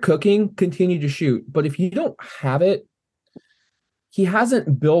 If you're cooking, continue to shoot. But if you don't have it, he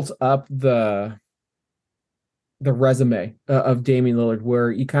hasn't built up the resume of Damian Lillard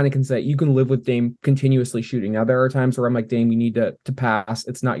where you kind of can say you can live with Dame continuously shooting. Now, there are times where I'm like, Dame, you need to pass.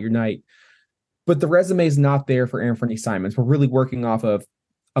 It's not your night. But the resume is not there for Anthony Simons. We're really working off of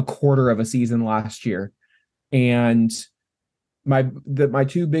a quarter of a season last year. And my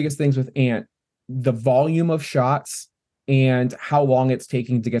two biggest things with Ant, the volume of shots and how long it's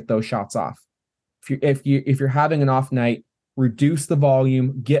taking to get those shots off. If you're having an off night, reduce the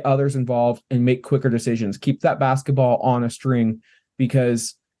volume, get others involved, and make quicker decisions. Keep that basketball on a string,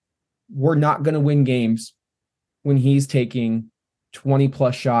 because we're not going to win games when he's taking 20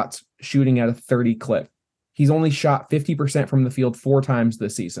 plus shots, shooting at a 30 clip. He's only shot 50% from the field 4 times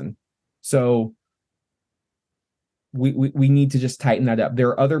this season. So we need to just tighten that up. There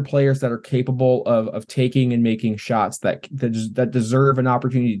are other players that are capable of taking and making shots that deserve an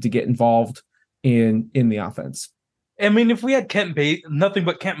opportunity to get involved in the offense. I mean, if we had nothing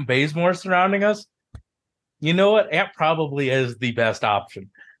but Kenton Bazemore surrounding us, you know what? Ant probably is the best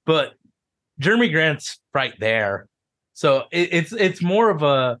option. But Jeremy Grant's right there. So it's more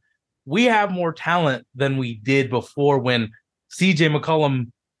of we have more talent than we did before, when CJ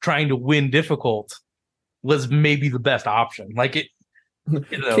McCollum trying to win difficult was maybe the best option. Kick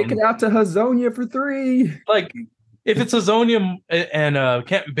it out to Hazonia for 3. Like, if it's Hazonia and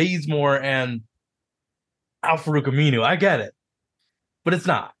Kenton Bazemore and Al-Farouq Aminu, I get it. But it's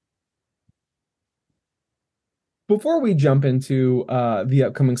not. Before we jump into the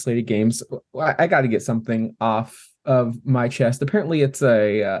upcoming slated games, I got to get something off of my chest. Apparently, it's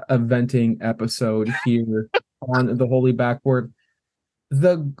a venting episode here on the Holy Backboard.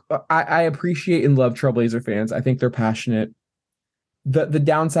 I appreciate and love Trailblazer fans. I think they're passionate. The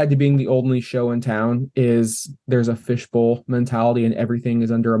downside to being the only show in town is there's a fishbowl mentality and everything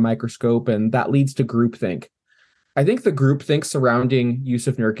is under a microscope, and that leads to groupthink. I think the groupthink surrounding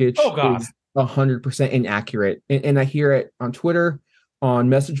Yusuf Nurkic Oh God. is 100% inaccurate, and I hear it on Twitter, on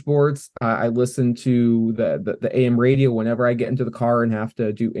message boards. I listen to the AM radio whenever I get into the car and have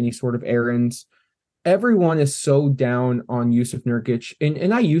to do any sort of errands. Everyone is so down on Yusuf Nurkic,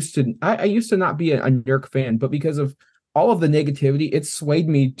 and I used to not be a Nurk fan, but because of all of the negativity, it swayed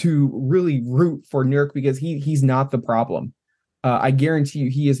me to really root for Nurk because he's not the problem. I guarantee you,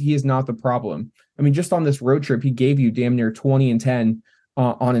 he is not the problem. I mean, just on this road trip, he gave you damn near 20 and 10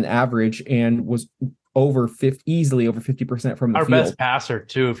 on an average, and was easily over 50% from the Our field. best passer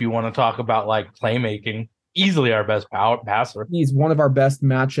too, if you want to talk about like playmaking, easily our best passer. He's one of our best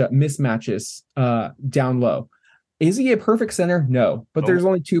mismatches down low. Is he a perfect center? No, but there's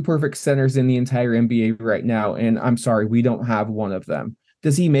only two perfect centers in the entire NBA right now, and I'm sorry, we don't have one of them.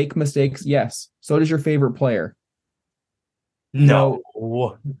 Does he make mistakes? Yes. So does your favorite player. No.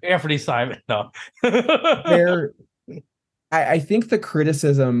 Anthony Simon. No. I think the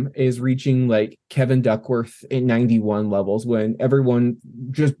criticism is reaching like Kevin Duckworth in 91 levels when everyone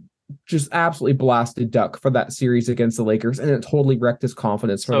just absolutely blasted Duck for that series against the Lakers, and it totally wrecked his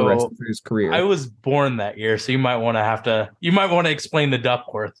confidence for the rest of his career. I was born that year, so you might want to explain the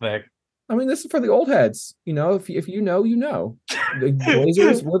Duckworth thing. I mean, this is for the old heads. You know, if you know, you know. The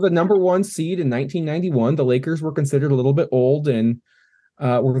Blazers were the number 1 seed in 1991. The Lakers were considered a little bit old and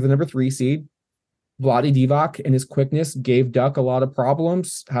were the number 3 seed. Vlade Divac and his quickness gave Duck a lot of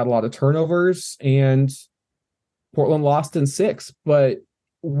problems, had a lot of turnovers, and Portland lost in 6. But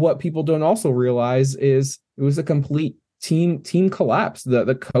what people don't also realize is it was a complete team collapse.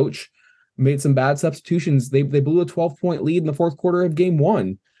 The coach made some bad substitutions. They blew a 12-point lead in the fourth quarter of game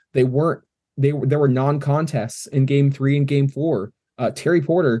 1. There were non-contests in game 3 and game 4. Terry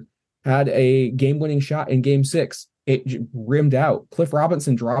Porter had a game-winning shot in game 6. It rimmed out. Cliff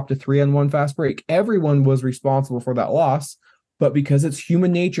Robinson dropped a 3-on-1 fast break. Everyone was responsible for that loss, but because it's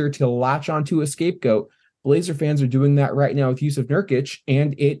human nature to latch onto a scapegoat, Blazer fans are doing that right now with Yusuf Nurkic,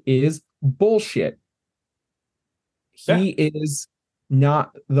 and it is bullshit. He is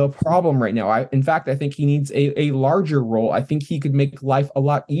not the problem right now. In fact, I think he needs a larger role. I think he could make life a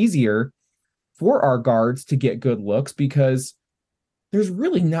lot easier for our guards to get good looks because there's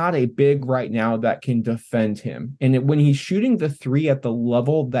really not a big right now that can defend him. And when he's shooting the 3 at the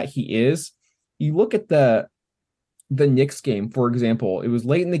level that he is, you look at the Knicks game, for example. It was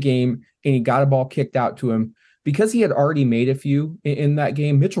late in the game and he got a ball kicked out to him. Because he had already made a few in that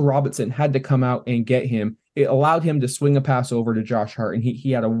game, Mitchell Robinson had to come out and get him. It allowed him to swing a pass over to Josh Hart, and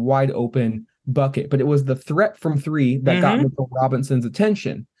he had a wide open bucket. But it was the threat from 3 that got Mitchell Robinson's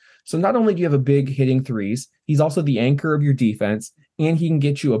attention. So not only do you have a big hitting threes, he's also the anchor of your defense, and he can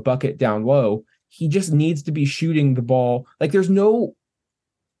get you a bucket down low. He just needs to be shooting the ball. Like there's no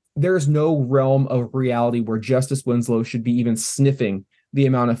realm of reality where Justice Winslow should be even sniffing the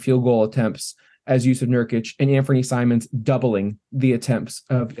amount of field goal attempts as Yusuf Nurkic, and Anthony Simons doubling the attempts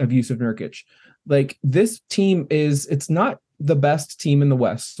of Yusuf Nurkic. Like this team it's not the best team in the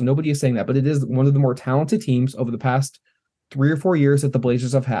West. So nobody is saying that, but it is one of the more talented teams over the past 3 or 4 years that the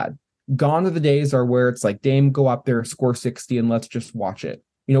Blazers have had. Gone are the days are where it's like, Dame, go up there, score 60, and let's just watch it.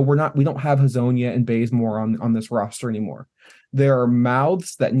 You know, we don't have Hazonia and Bazemore on this roster anymore. There are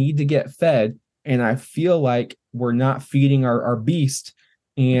mouths that need to get fed, and I feel like we're not feeding our beast.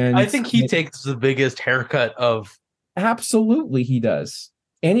 And I think he takes the biggest haircut of. Absolutely, he does.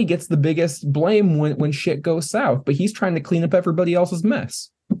 And he gets the biggest blame when shit goes south, but he's trying to clean up everybody else's mess.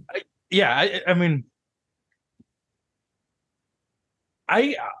 I mean,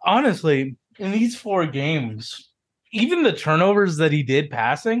 I honestly, in these 4 games, even the turnovers that he did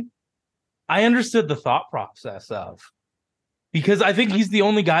passing, I understood the thought process of, because I think he's the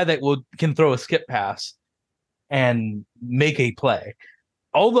only guy that can throw a skip pass and make a play.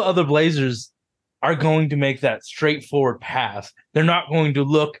 All the other Blazers are going to make that straightforward pass. They're not going to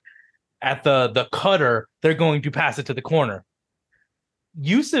look at the cutter. They're going to pass it to the corner.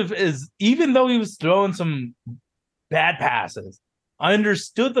 Yusuf is, even though he was throwing some bad passes, I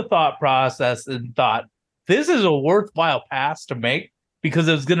understood the thought process and thought, this is a worthwhile pass to make because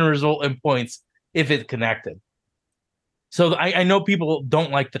it's going to result in points if it connected. So I know people don't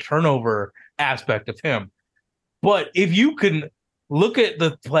like the turnover aspect of him, but if you can look at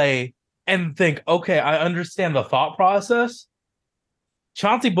the play and think, okay, I understand the thought process.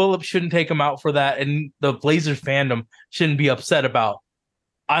 Chauncey Billups shouldn't take him out for that, and the Blazers fandom shouldn't be upset about.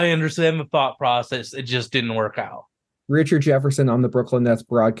 I understand the thought process. It just didn't work out. Richard Jefferson on the Brooklyn Nets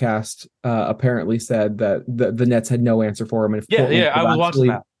broadcast apparently said that the Nets had no answer for him. And if Portland I was watching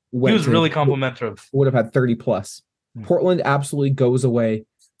that. He was really complimentary. Would have had 30 plus. Portland absolutely goes away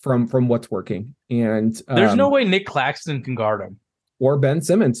from what's working. And there's no way Nick Claxton can guard him. Or Ben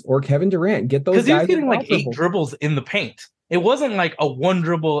Simmons or Kevin Durant. Get those guys. Because he was getting like 8 dribbles in the paint. It wasn't like a one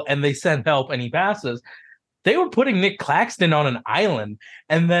dribble and they send help and he passes. They were putting Nick Claxton on an island,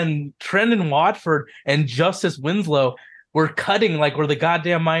 and then Trendon Watford and Justice Winslow were cutting like we're the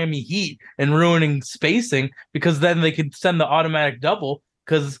goddamn Miami Heat and ruining spacing because then they could send the automatic double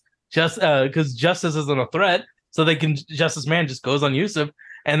because Justice isn't a threat, so they can Justice Man just goes on Yusuf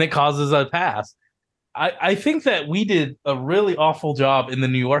and it causes a pass. I think that we did a really awful job in the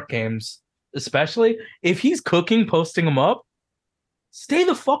New York games, especially if he's cooking, posting him up. Stay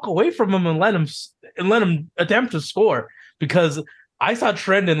the fuck away from him and let him attempt to score, because I saw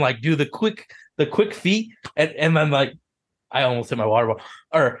Trendon like do the quick feet and then like I almost hit my water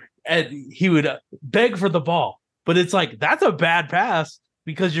bottle, and he would beg for the ball, but it's like that's a bad pass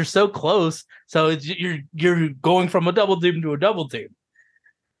because you're so close, so you're going from a double team to a double team.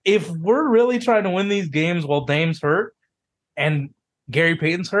 If we're really trying to win these games while Dame's hurt and Gary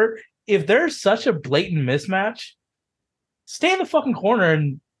Payton's hurt, if there's such a blatant mismatch, stay in the fucking corner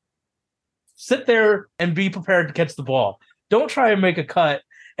and sit there and be prepared to catch the ball. Don't try and make a cut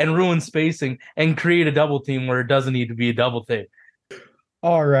and ruin spacing and create a double team where it doesn't need to be a double team.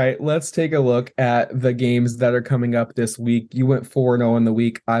 All right, let's take a look at the games that are coming up this week. You went 4-0 in the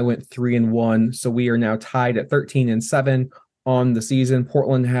week. I went 3-1. So we are now tied at 13-7 on the season.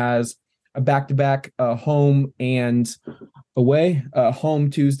 Portland has a back-to-back home and away. Home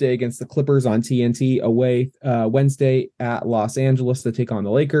Tuesday against the Clippers on TNT. Away Wednesday at Los Angeles to take on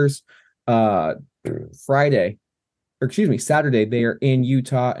the Lakers. Saturday, they are in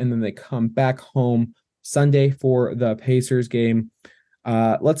Utah, and then they come back home Sunday for the Pacers game.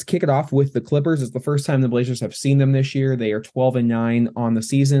 Let's kick it off with the Clippers. It's the first time the Blazers have seen them this year. They are 12-9 on the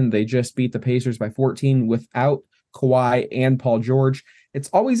season. They just beat the Pacers by 14 without Kawhi and Paul George. It's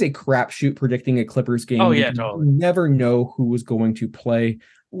always a crapshoot predicting a Clippers game. Oh, yeah, totally. You never know who is going to play.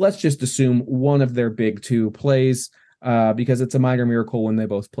 Let's just assume one of their big two plays because it's a minor miracle when they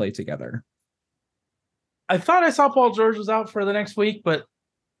both play together. I thought I saw Paul George was out for the next week, but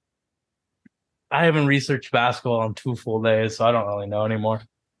I haven't researched basketball on 2 full days, so I don't really know anymore.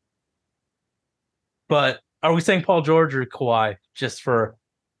 But are we saying Paul George or Kawhi just for...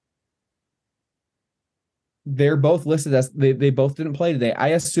 They're both listed as they both didn't play today. I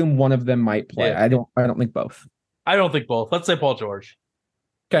assume one of them might play. Yeah. I don't think both. I don't think both. Let's say Paul George.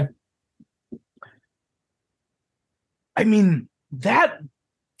 Okay. I mean, that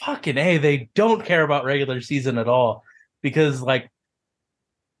fucking A, they don't care about regular season at all, because like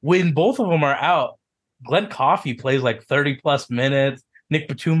when both of them are out, Glenn Coffey plays like 30 plus minutes. Nick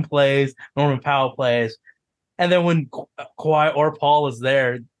Batum plays. Norman Powell plays. And then when Kawhi or Paul is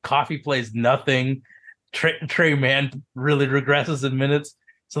there, Coffey plays nothing. Trey Mann really regresses in minutes.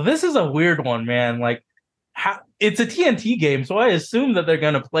 So this is a weird one, man. Like, it's a TNT game, so I assume that they're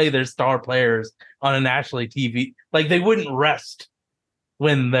going to play their star players on a nationally TV. Like, they wouldn't rest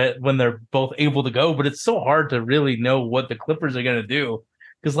when they're both able to go, but it's so hard to really know what the Clippers are going to do.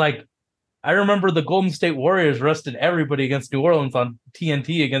 Because, like, I remember the Golden State Warriors rested everybody against New Orleans on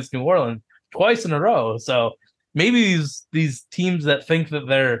TNT against New Orleans twice in a row. So maybe these teams that think that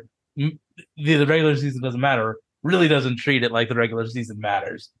the regular season doesn't matter really doesn't treat it like the regular season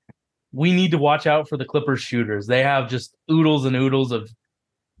matters. We need to watch out for the Clippers shooters. They have just oodles and oodles of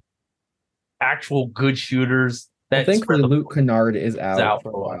actual good shooters. I think Luke Kennard is out for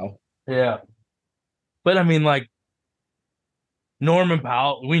a while. Yeah. But I mean, like, Norman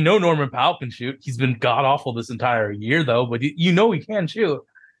Powell, we know Norman Powell can shoot. He's been god-awful this entire year, though, but you know he can shoot.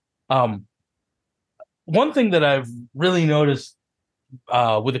 One thing that I've really noticed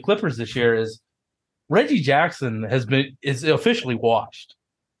with the Clippers this year is Reggie Jackson is officially washed.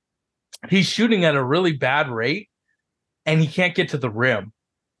 He's shooting at a really bad rate, and he can't get to the rim.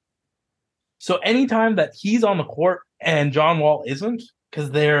 So anytime that he's on the court and John Wall isn't, because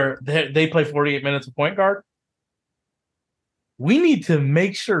they play 48 minutes of point guard, we need to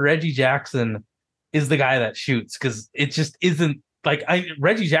make sure Reggie Jackson is the guy that shoots, because it just isn't like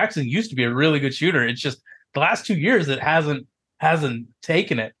Reggie Jackson used to be a really good shooter. It's just the last 2 years it hasn't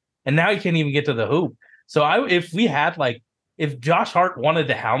taken it, and now he can't even get to the hoop. So if Josh Hart wanted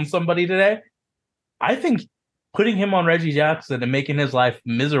to hound somebody today, I think putting him on Reggie Jackson and making his life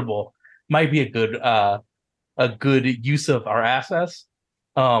miserable might be a good use of our assets.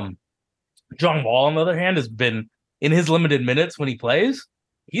 Um, John Wall, on the other hand, has been in his limited minutes when he plays,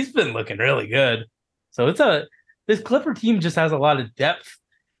 he's been looking really good. So this Clipper team just has a lot of depth.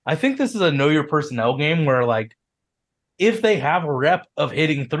 I think this is a know your personnel game where like if they have a rep of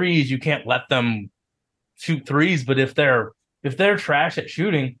hitting threes, you can't let them shoot threes. But if they're trash at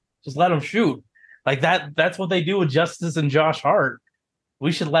shooting, just let them shoot. Like that's what they do with Justice and Josh Hart.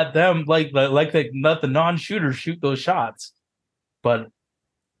 We should let them let the non-shooters shoot those shots. But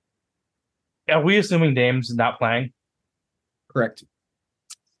are we assuming Dame's not playing? Correct.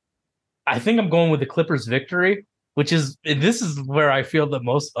 I think I'm going with the Clippers victory, this is where I feel the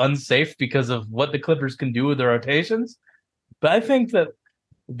most unsafe because of what the Clippers can do with their rotations. But I think that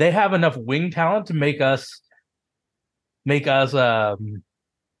they have enough wing talent to make us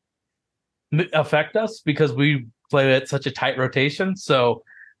affect us because we play at such a tight rotation. So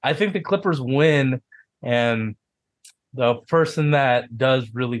I think the Clippers win, and the person that does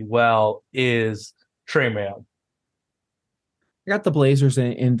really well is Trae Young. I got the Blazers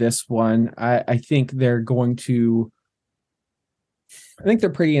in this one. I think they're going to. I think they're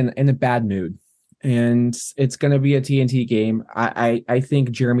pretty in a bad mood, and it's going to be a TNT game. I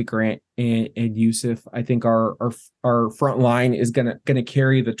think Jeremy Grant and Yusuf. I think our front line is gonna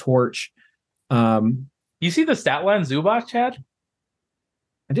carry the torch. You see the stat line Zubac, Chad?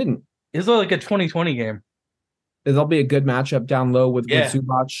 I didn't. It's like a 2020 game. There'll be a good matchup down low with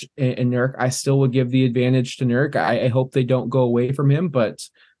Zubac and Nurk. I still would give the advantage to Nurk. I hope they don't go away from him, but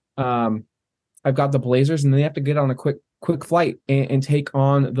I've got the Blazers, and they have to get on a quick flight and take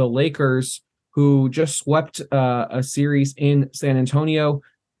on the Lakers, who just swept a series in San Antonio.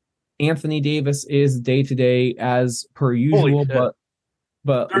 Anthony Davis is day-to-day as per usual, but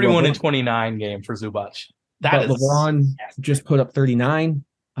 31 and 29 game for Zubac. LeBron just put up 39.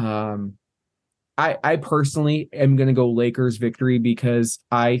 I personally am going to go Lakers victory because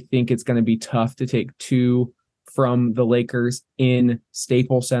I think it's going to be tough to take two from the Lakers in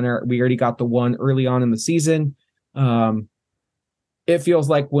Staples Center. We already got the one early on in the season. It feels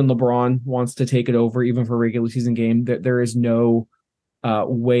like when LeBron wants to take it over, even for a regular season game, that there is no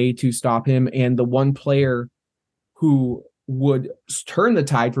way to stop him. And the one player who would turn the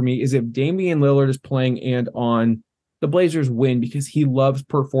tide for me is if Damian Lillard is playing and on, the Blazers win because he loves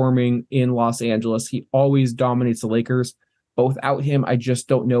performing in Los Angeles. He always dominates the Lakers. But without him, I just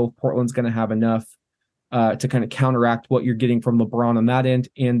don't know if Portland's going to have enough to kind of counteract what you're getting from LeBron on that end.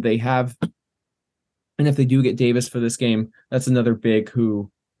 And they have, and if they do get Davis for this game, that's another big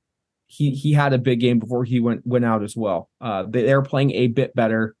who he had a big game before he went out as well. They're playing a bit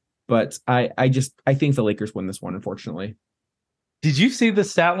better, but I think the Lakers win this one, unfortunately. Did you see the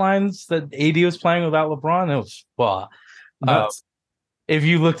stat lines that AD was playing without LeBron? It was if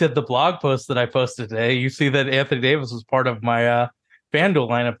you looked at the blog post that I posted today, you see that Anthony Davis was part of my FanDuel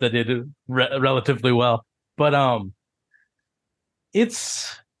lineup that did relatively well. But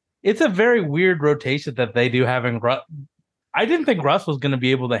it's a very weird rotation that they do having. I didn't think Russ was going to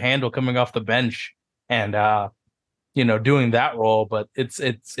be able to handle coming off the bench and doing that role, but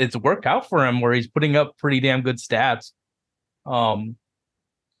it's worked out for him where he's putting up pretty damn good stats. Do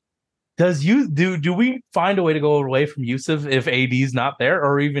we find a way to go away from Yusuf if AD's not there,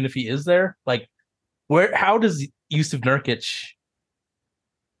 or even if he is there? Like, how does Yusuf Nurkic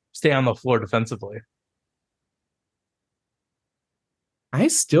stay on the floor defensively? I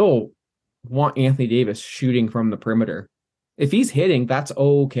still want Anthony Davis shooting from the perimeter. If he's hitting, that's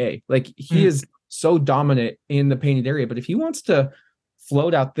okay. Like, he is so dominant in the painted area, but if he wants to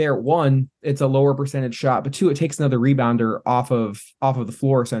float out there, one, it's a lower percentage shot, but two, it takes another rebounder off of the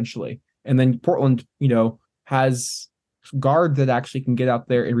floor essentially. And then Portland, has guard that actually can get out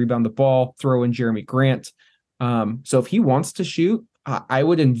there and rebound the ball, throw in Jeremy Grant. So if he wants to shoot, I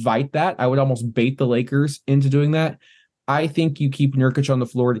would invite that. I would almost bait the Lakers into doing that. I think you keep Nurkic on the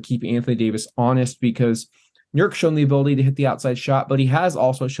floor to keep Anthony Davis honest, because Nurk's shown the ability to hit the outside shot, but he has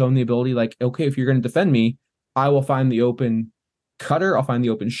also shown the ability, like, okay, if you're going to defend me, I will find the open cutter, I'll find the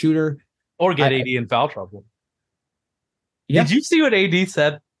open shooter, or get AD in foul trouble. Yeah. Did you see what AD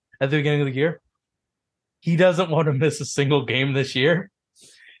said at the beginning of the year? He doesn't want to miss a single game this year.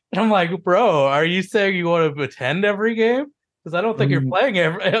 And I'm like, bro, are you saying you want to attend every game? Because I don't think you're playing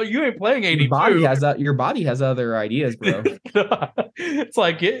you ain't playing 82. Your body has other ideas, bro. It's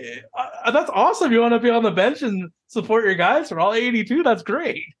like, that's awesome. You want to be on the bench and support your guys for all 82? That's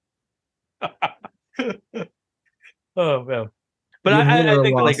great. Oh man. But I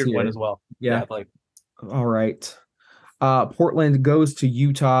think the Lakers win as well. Yeah. All right. Portland goes to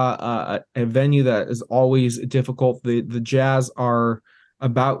Utah, a venue that is always difficult. The Jazz are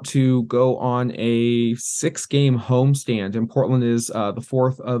about to go on a 6-game homestand, and Portland is the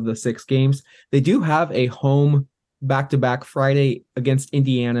fourth of the 6 games. They do have a home back-to-back Friday against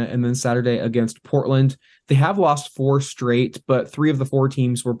Indiana and then Saturday against Portland. They have lost 4 straight, but 3 of the 4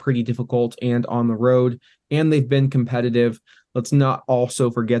 teams were pretty difficult and on the road, and they've been competitive. Let's not also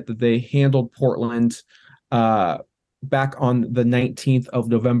forget that they handled Portland back on the 19th of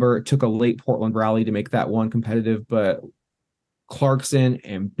November. It took a late Portland rally to make that one competitive, but Clarkson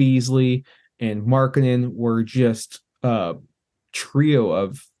and Beasley and Markkanen were just a trio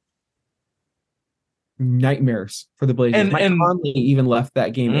of nightmares for the Blazers. Mike Conley even left that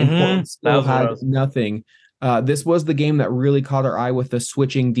game, and Portland still had nothing. This was the game that really caught our eye with the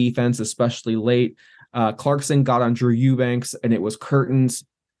switching defense, especially late. Clarkson got on Drew Eubanks, and it was curtains.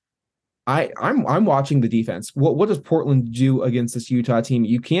 I'm watching the defense. What does Portland do against this Utah team?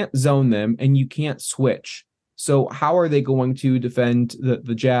 You can't zone them, and you can't switch. So how are they going to defend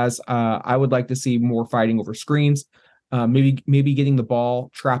the Jazz? I would like to see more fighting over screens, maybe getting the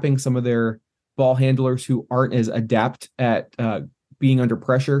ball, trapping some of their ball handlers who aren't as adept at being under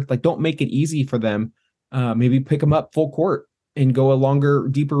pressure. Like, don't make it easy for them. Maybe pick them up full court and go a longer,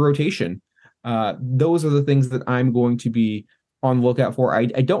 deeper rotation. Those are the things that I'm going to be on the lookout for. I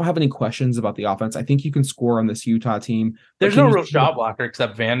don't have any questions about the offense. I think you can score on this Utah team. There's no real shot blocker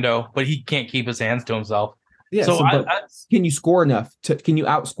except Vando, but he can't keep his hands to himself. Yeah. So can you score enough? Can you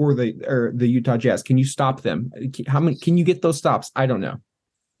outscore the Utah Jazz? Can you stop them? How many? Can you get those stops? I don't know.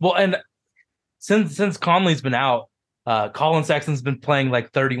 Well, and since Conley's been out, Colin Sexton's been playing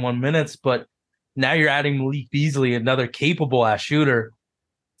like 31 minutes, but now you're adding Malik Beasley, another capable ass shooter,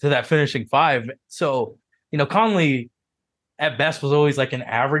 to that finishing 5. So, Conley at best was always like an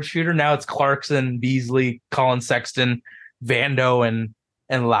average shooter. Now it's Clarkson, Beasley, Colin Sexton, Vando,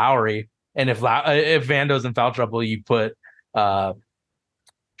 and Lowry. And if Vando's in foul trouble, you put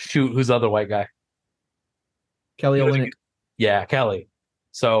who's the other white guy? Kelly Olynyk. Yeah, Kelly.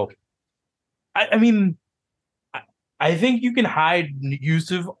 So, I mean, I think you can hide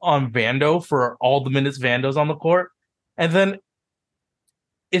Yusuf on Vando for all the minutes Vando's on the court. And then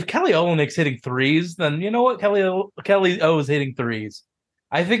if Kelly Olynyk's hitting threes, then you know what? Kelly O is hitting threes.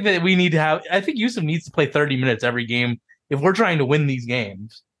 I think that I think Yusuf needs to play 30 minutes every game if we're trying to win these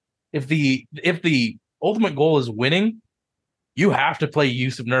games. If the ultimate goal is winning, you have to play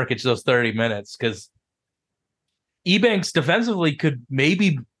Yusuf Nurkic those 30 minutes, because Ebanks defensively could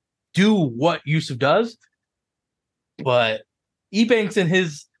maybe do what Yusuf does, but Ebanks and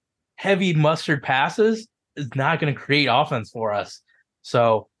his heavy mustard passes is not going to create offense for us.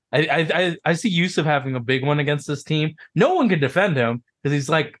 So I see Yusuf having a big one against this team. No one can defend him because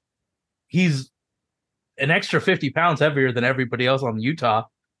he's an extra 50 pounds heavier than everybody else on Utah.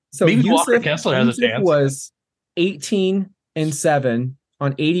 So maybe Walker Kessler has a chance. Was 18-7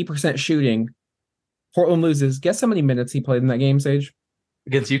 on 80% shooting. Portland loses. Guess how many minutes he played in that game, Sage?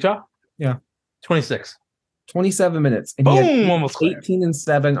 Against Utah? Yeah. 26. 27 minutes. And boom, he had almost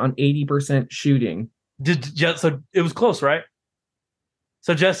 18-7 on 80% shooting. So it was close, right?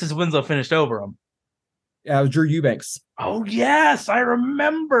 So Justice Winslow finished over him. Yeah, it was Drew Eubanks. Oh, yes, I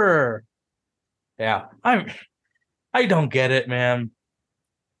remember. Yeah, I don't get it, man.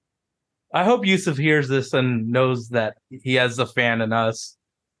 I hope Yusuf hears this and knows that he has a fan in us.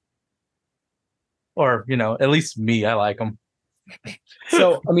 Or, at least me, I like him.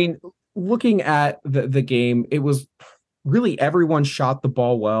 So, I mean, looking at the game, it was really everyone shot the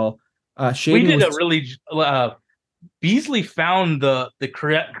ball well. Beasley found the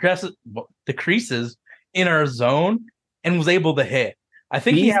creases in our zone and was able to hit. I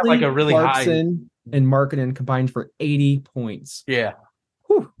think Beasley, he had like a really Clarkson, high. And Markkanen combined for 80 points. Yeah.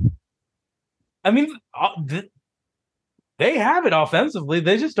 Whew. I mean, they have it offensively.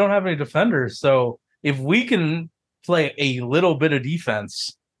 They just don't have any defenders. So if we can play a little bit of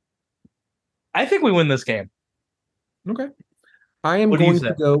defense, I think we win this game. Okay. I am going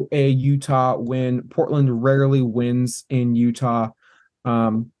to go a Utah win. Portland rarely wins in Utah,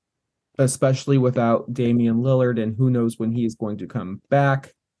 especially without Damian Lillard, and who knows when he is going to come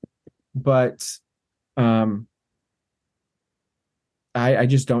back. But I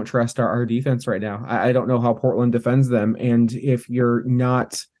just don't trust our defense right now. I don't know how Portland defends them, and if you're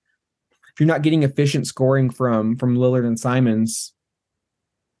not getting efficient scoring from Lillard and Simons,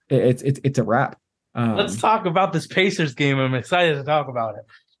 it's a wrap. Let's talk about this Pacers game. I'm excited to talk about it.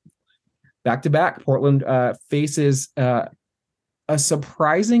 Back-to-back, Portland faces a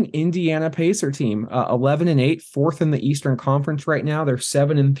surprising Indiana Pacer team, 11-8, fourth in the Eastern Conference right now. They're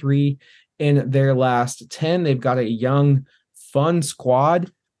 7-3 in their last 10. They've got a young, fun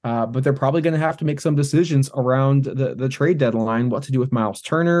squad. But they're probably going to have to make some decisions around the trade deadline, what to do with Miles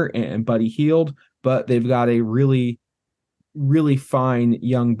Turner and Buddy Hield. But they've got a really, really fine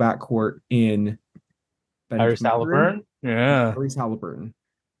young backcourt in Tyrese Halliburton. Yeah. Tyrese Halliburton.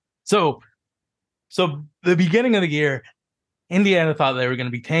 So the beginning of the year, Indiana thought they were going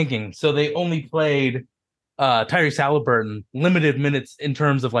to be tanking, so they only played Tyrese Halliburton limited minutes in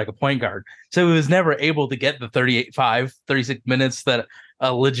terms of like a point guard. So he was never able to get the 36 minutes that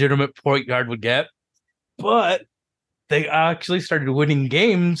a legitimate point guard would get. But they actually started winning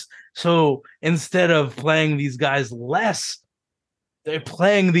games. So instead of playing these guys less, they're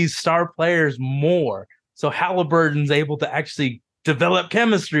playing these star players more. So Halliburton's able to actually develop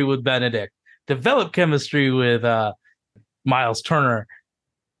chemistry with Benedict, develop chemistry with Miles Turner,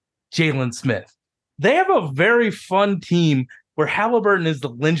 Jalen Smith. They have a very fun team where Halliburton is the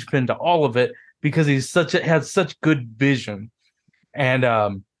linchpin to all of it because has such good vision.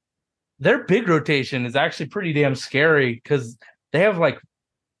 And their big rotation is actually pretty damn scary because they have like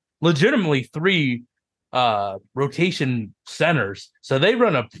legitimately 3 rotation centers. So they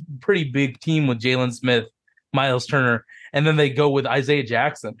run a pretty big team with Jalen Smith, Miles Turner, and then they go with Isaiah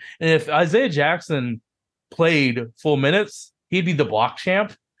Jackson. And if Isaiah Jackson played full minutes, he'd be the block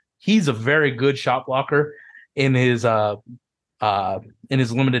champ. He's a very good shot blocker in his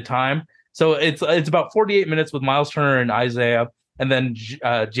limited time. So it's about 48 minutes with Miles Turner and Isaiah, and then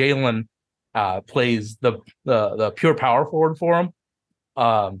Jalen plays the pure power forward for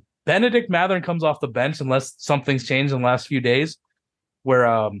him. Benedict Mathurin comes off the bench unless something's changed in the last few days.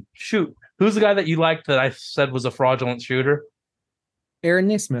 Where who's the guy that you liked that I said was a fraudulent shooter? Aaron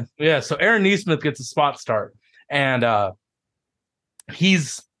Nesmith. Yeah, so Aaron Nesmith gets a spot start, and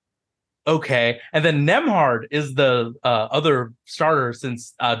he's okay. And then Nemhard is the other starter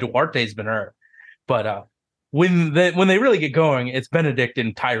since Duarte's been hurt. But when they really get going, it's Benedict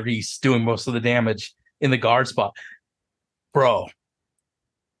and Tyrese doing most of the damage in the guard spot. Bro,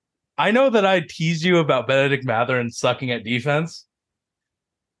 I know that I teased you about Benedict Mathurin sucking at defense,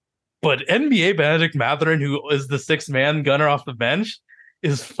 but NBA Benedict Mathurin, who is the 6-man gunner off the bench,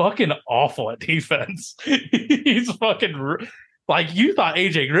 is fucking awful at defense. He's fucking like, you thought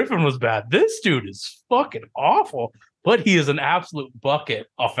AJ Griffin was bad. This dude is fucking awful, but he is an absolute bucket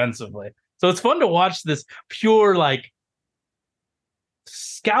offensively. So it's fun to watch this pure, like,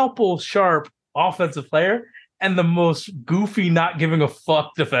 scalpel sharp offensive player and the most goofy, not giving a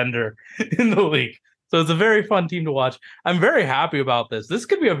fuck defender in the league. So it's a very fun team to watch. I'm very happy about this. This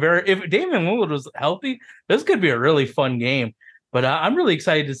could be if Damian Lillard was healthy, this could be a really fun game. But I'm really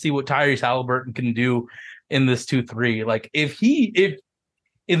excited to see what Tyrese Halliburton can do in this 2-3. Like, if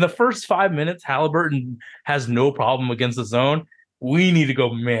in the first 5 minutes Halliburton has no problem against the zone, we need to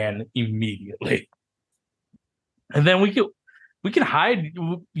go man immediately. And then we can hide.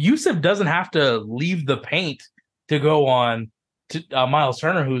 Yusuf doesn't have to leave the paint to go on to Miles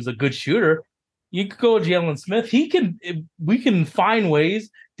Turner, who's a good shooter. You could go with Jalen Smith. We can find ways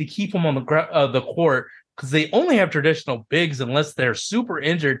to keep him on the court because they only have traditional bigs unless they're super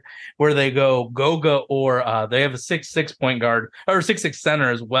injured, where they go Goga or they have a 6'6" point guard or 6'6" center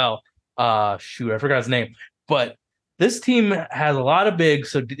as well. I forgot his name. But this team has a lot of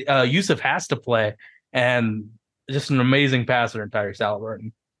bigs, so Yusuf has to play, and just an amazing passer in Tyrese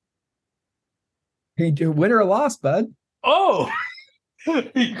Halliburton. Hey, win or loss, bud. Oh,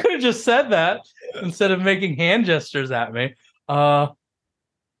 you could have just said that instead of making hand gestures at me. I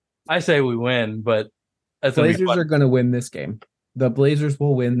say we win, but Blazers are going to win this game. The Blazers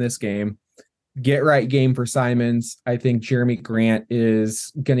will win this game. Get right game for Simons. I think Jeremy Grant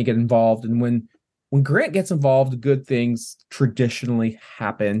is going to get involved, and when Grant gets involved, good things traditionally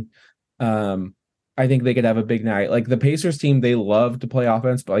happen. I think they could have a big night. Like the Pacers team, they love to play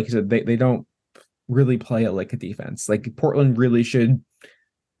offense, but like you said, they don't really play it like a defense. Like Portland really should,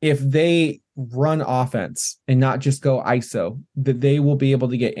 if they run offense and not just go ISO, that they will be able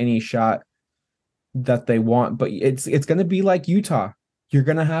to get any shot that they want. But it's going to be like Utah. You're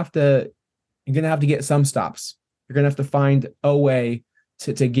going to have to get some stops. You're going to have to find a way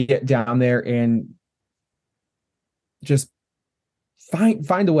to get down there and just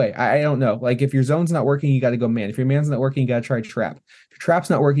find a way. I don't know. Like if your zone's not working, you got to go man. If your man's not working, you got to try trap. If your trap's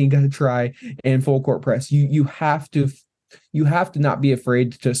not working, you got to try and full court press. You have to not be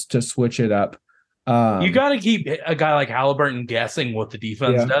afraid to switch it up. You got to keep a guy like Halliburton guessing what the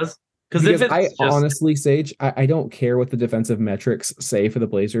defense does. Because honestly, Sage, I don't care what the defensive metrics say for the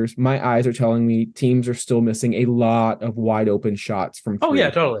Blazers. My eyes are telling me teams are still missing a lot of wide open shots from three. Oh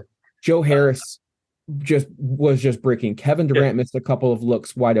yeah, totally. Joe Harris was just breaking. Kevin Durant missed a couple of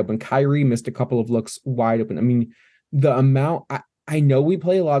looks wide open. Kyrie missed a couple of looks wide open. I mean, the amount I know we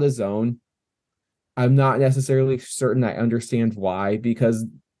play a lot of zone. I'm not necessarily certain I understand why, because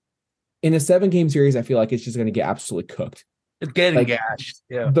in a 7-game series, I feel like it's just going to get absolutely cooked. It's getting Like, gashed.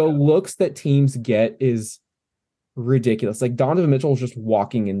 Yeah. the looks that teams get is ridiculous. Like Donovan Mitchell is just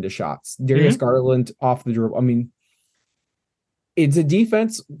walking into shots. Darius Garland off the dribble. I mean, it's a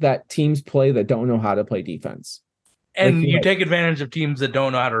defense that teams play that don't know how to play defense. And Like, you take advantage of teams that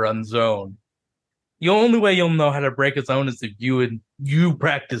don't know how to run zone. The only way you'll know how to break a zone is if you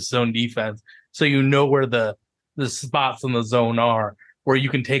practice zone defense, so you know where the spots in the zone are where you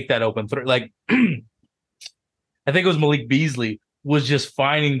can take that open through. Like I think it was Malik Beasley was just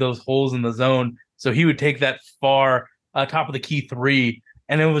finding those holes in the zone, so he would take that far top of the key three,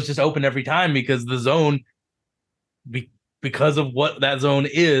 and it was just open every time because the zone, because of what that zone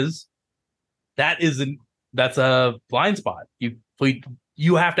is, that's a blind spot.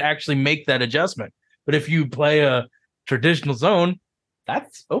 You have to actually make that adjustment. But if you play a traditional zone,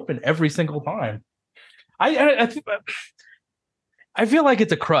 that's open every single time. I feel like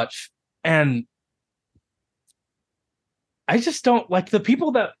it's a crutch, and I just don't like the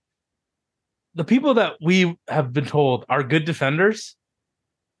people that we have been told are good defenders.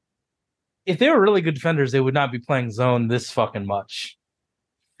 If they were really good defenders, they would not be playing zone this fucking much.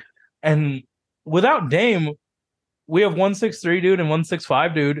 And without Dame, we have 1'6" dude and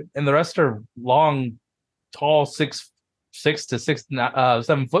 1'6" dude, and the rest are long, tall 6'6" to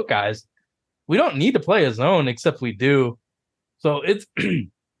 7 foot guys. We don't need to play a zone, except we do. So it's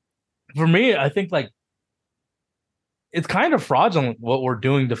for me, I think like it's kind of fraudulent what we're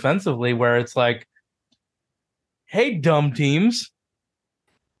doing defensively, where it's like, hey, dumb teams,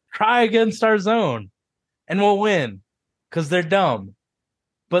 try against our zone and we'll win because they're dumb.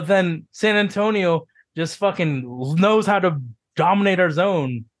 But then San Antonio just fucking knows how to dominate our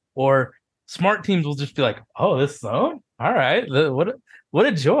zone, or smart teams will just be like, oh, this zone? All right. What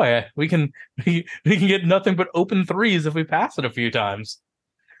a joy. We can get nothing but open threes if we pass it a few times.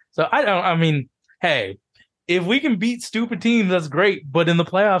 So I mean, hey, if we can beat stupid teams, that's great. But in the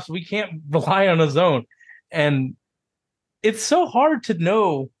playoffs, we can't rely on a zone. And it's so hard to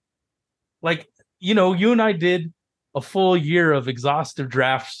know. Like, you know, you and I did a full year of exhaustive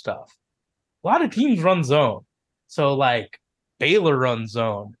draft stuff. A lot of teams run zone. So like Baylor runs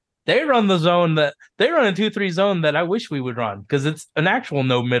zone. They run the zone they run a 2-3 zone that I wish we would run because it's an actual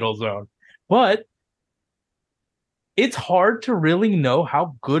no middle zone. But it's hard to really know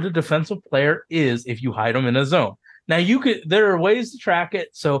how good a defensive player is if you hide them in a zone. Now there are ways to track it,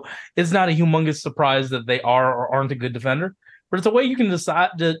 so it's not a humongous surprise that they are or aren't a good defender, but it's a way you can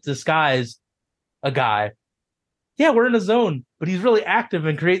decide to disguise a guy. Yeah, we're in a zone, but he's really active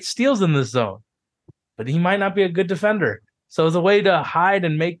and creates steals in this zone, but he might not be a good defender. So it's a way to hide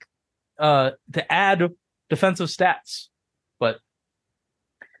and make to add defensive stats. But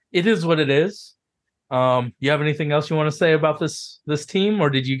it is what it is. You have anything else you want to say about this team, or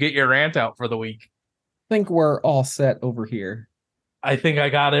did you get your rant out for the week? I think we're all set over here. I think I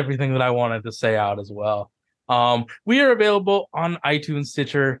got everything that I wanted to say out as well. We are available on iTunes,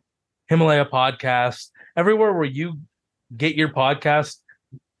 Stitcher, Himalaya Podcast, everywhere where you get your podcast.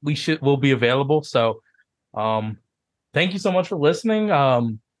 We'll be available. So, thank you so much for listening.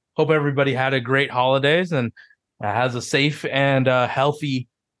 Hope everybody had a great holidays and has a safe and healthy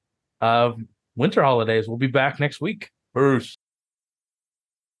winter holidays. We'll be back next week. Bruce.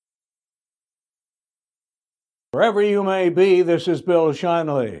 Wherever you may be, this is Bill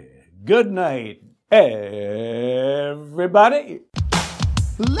Shinley. Good night, everybody.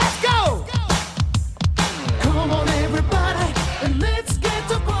 Let's go!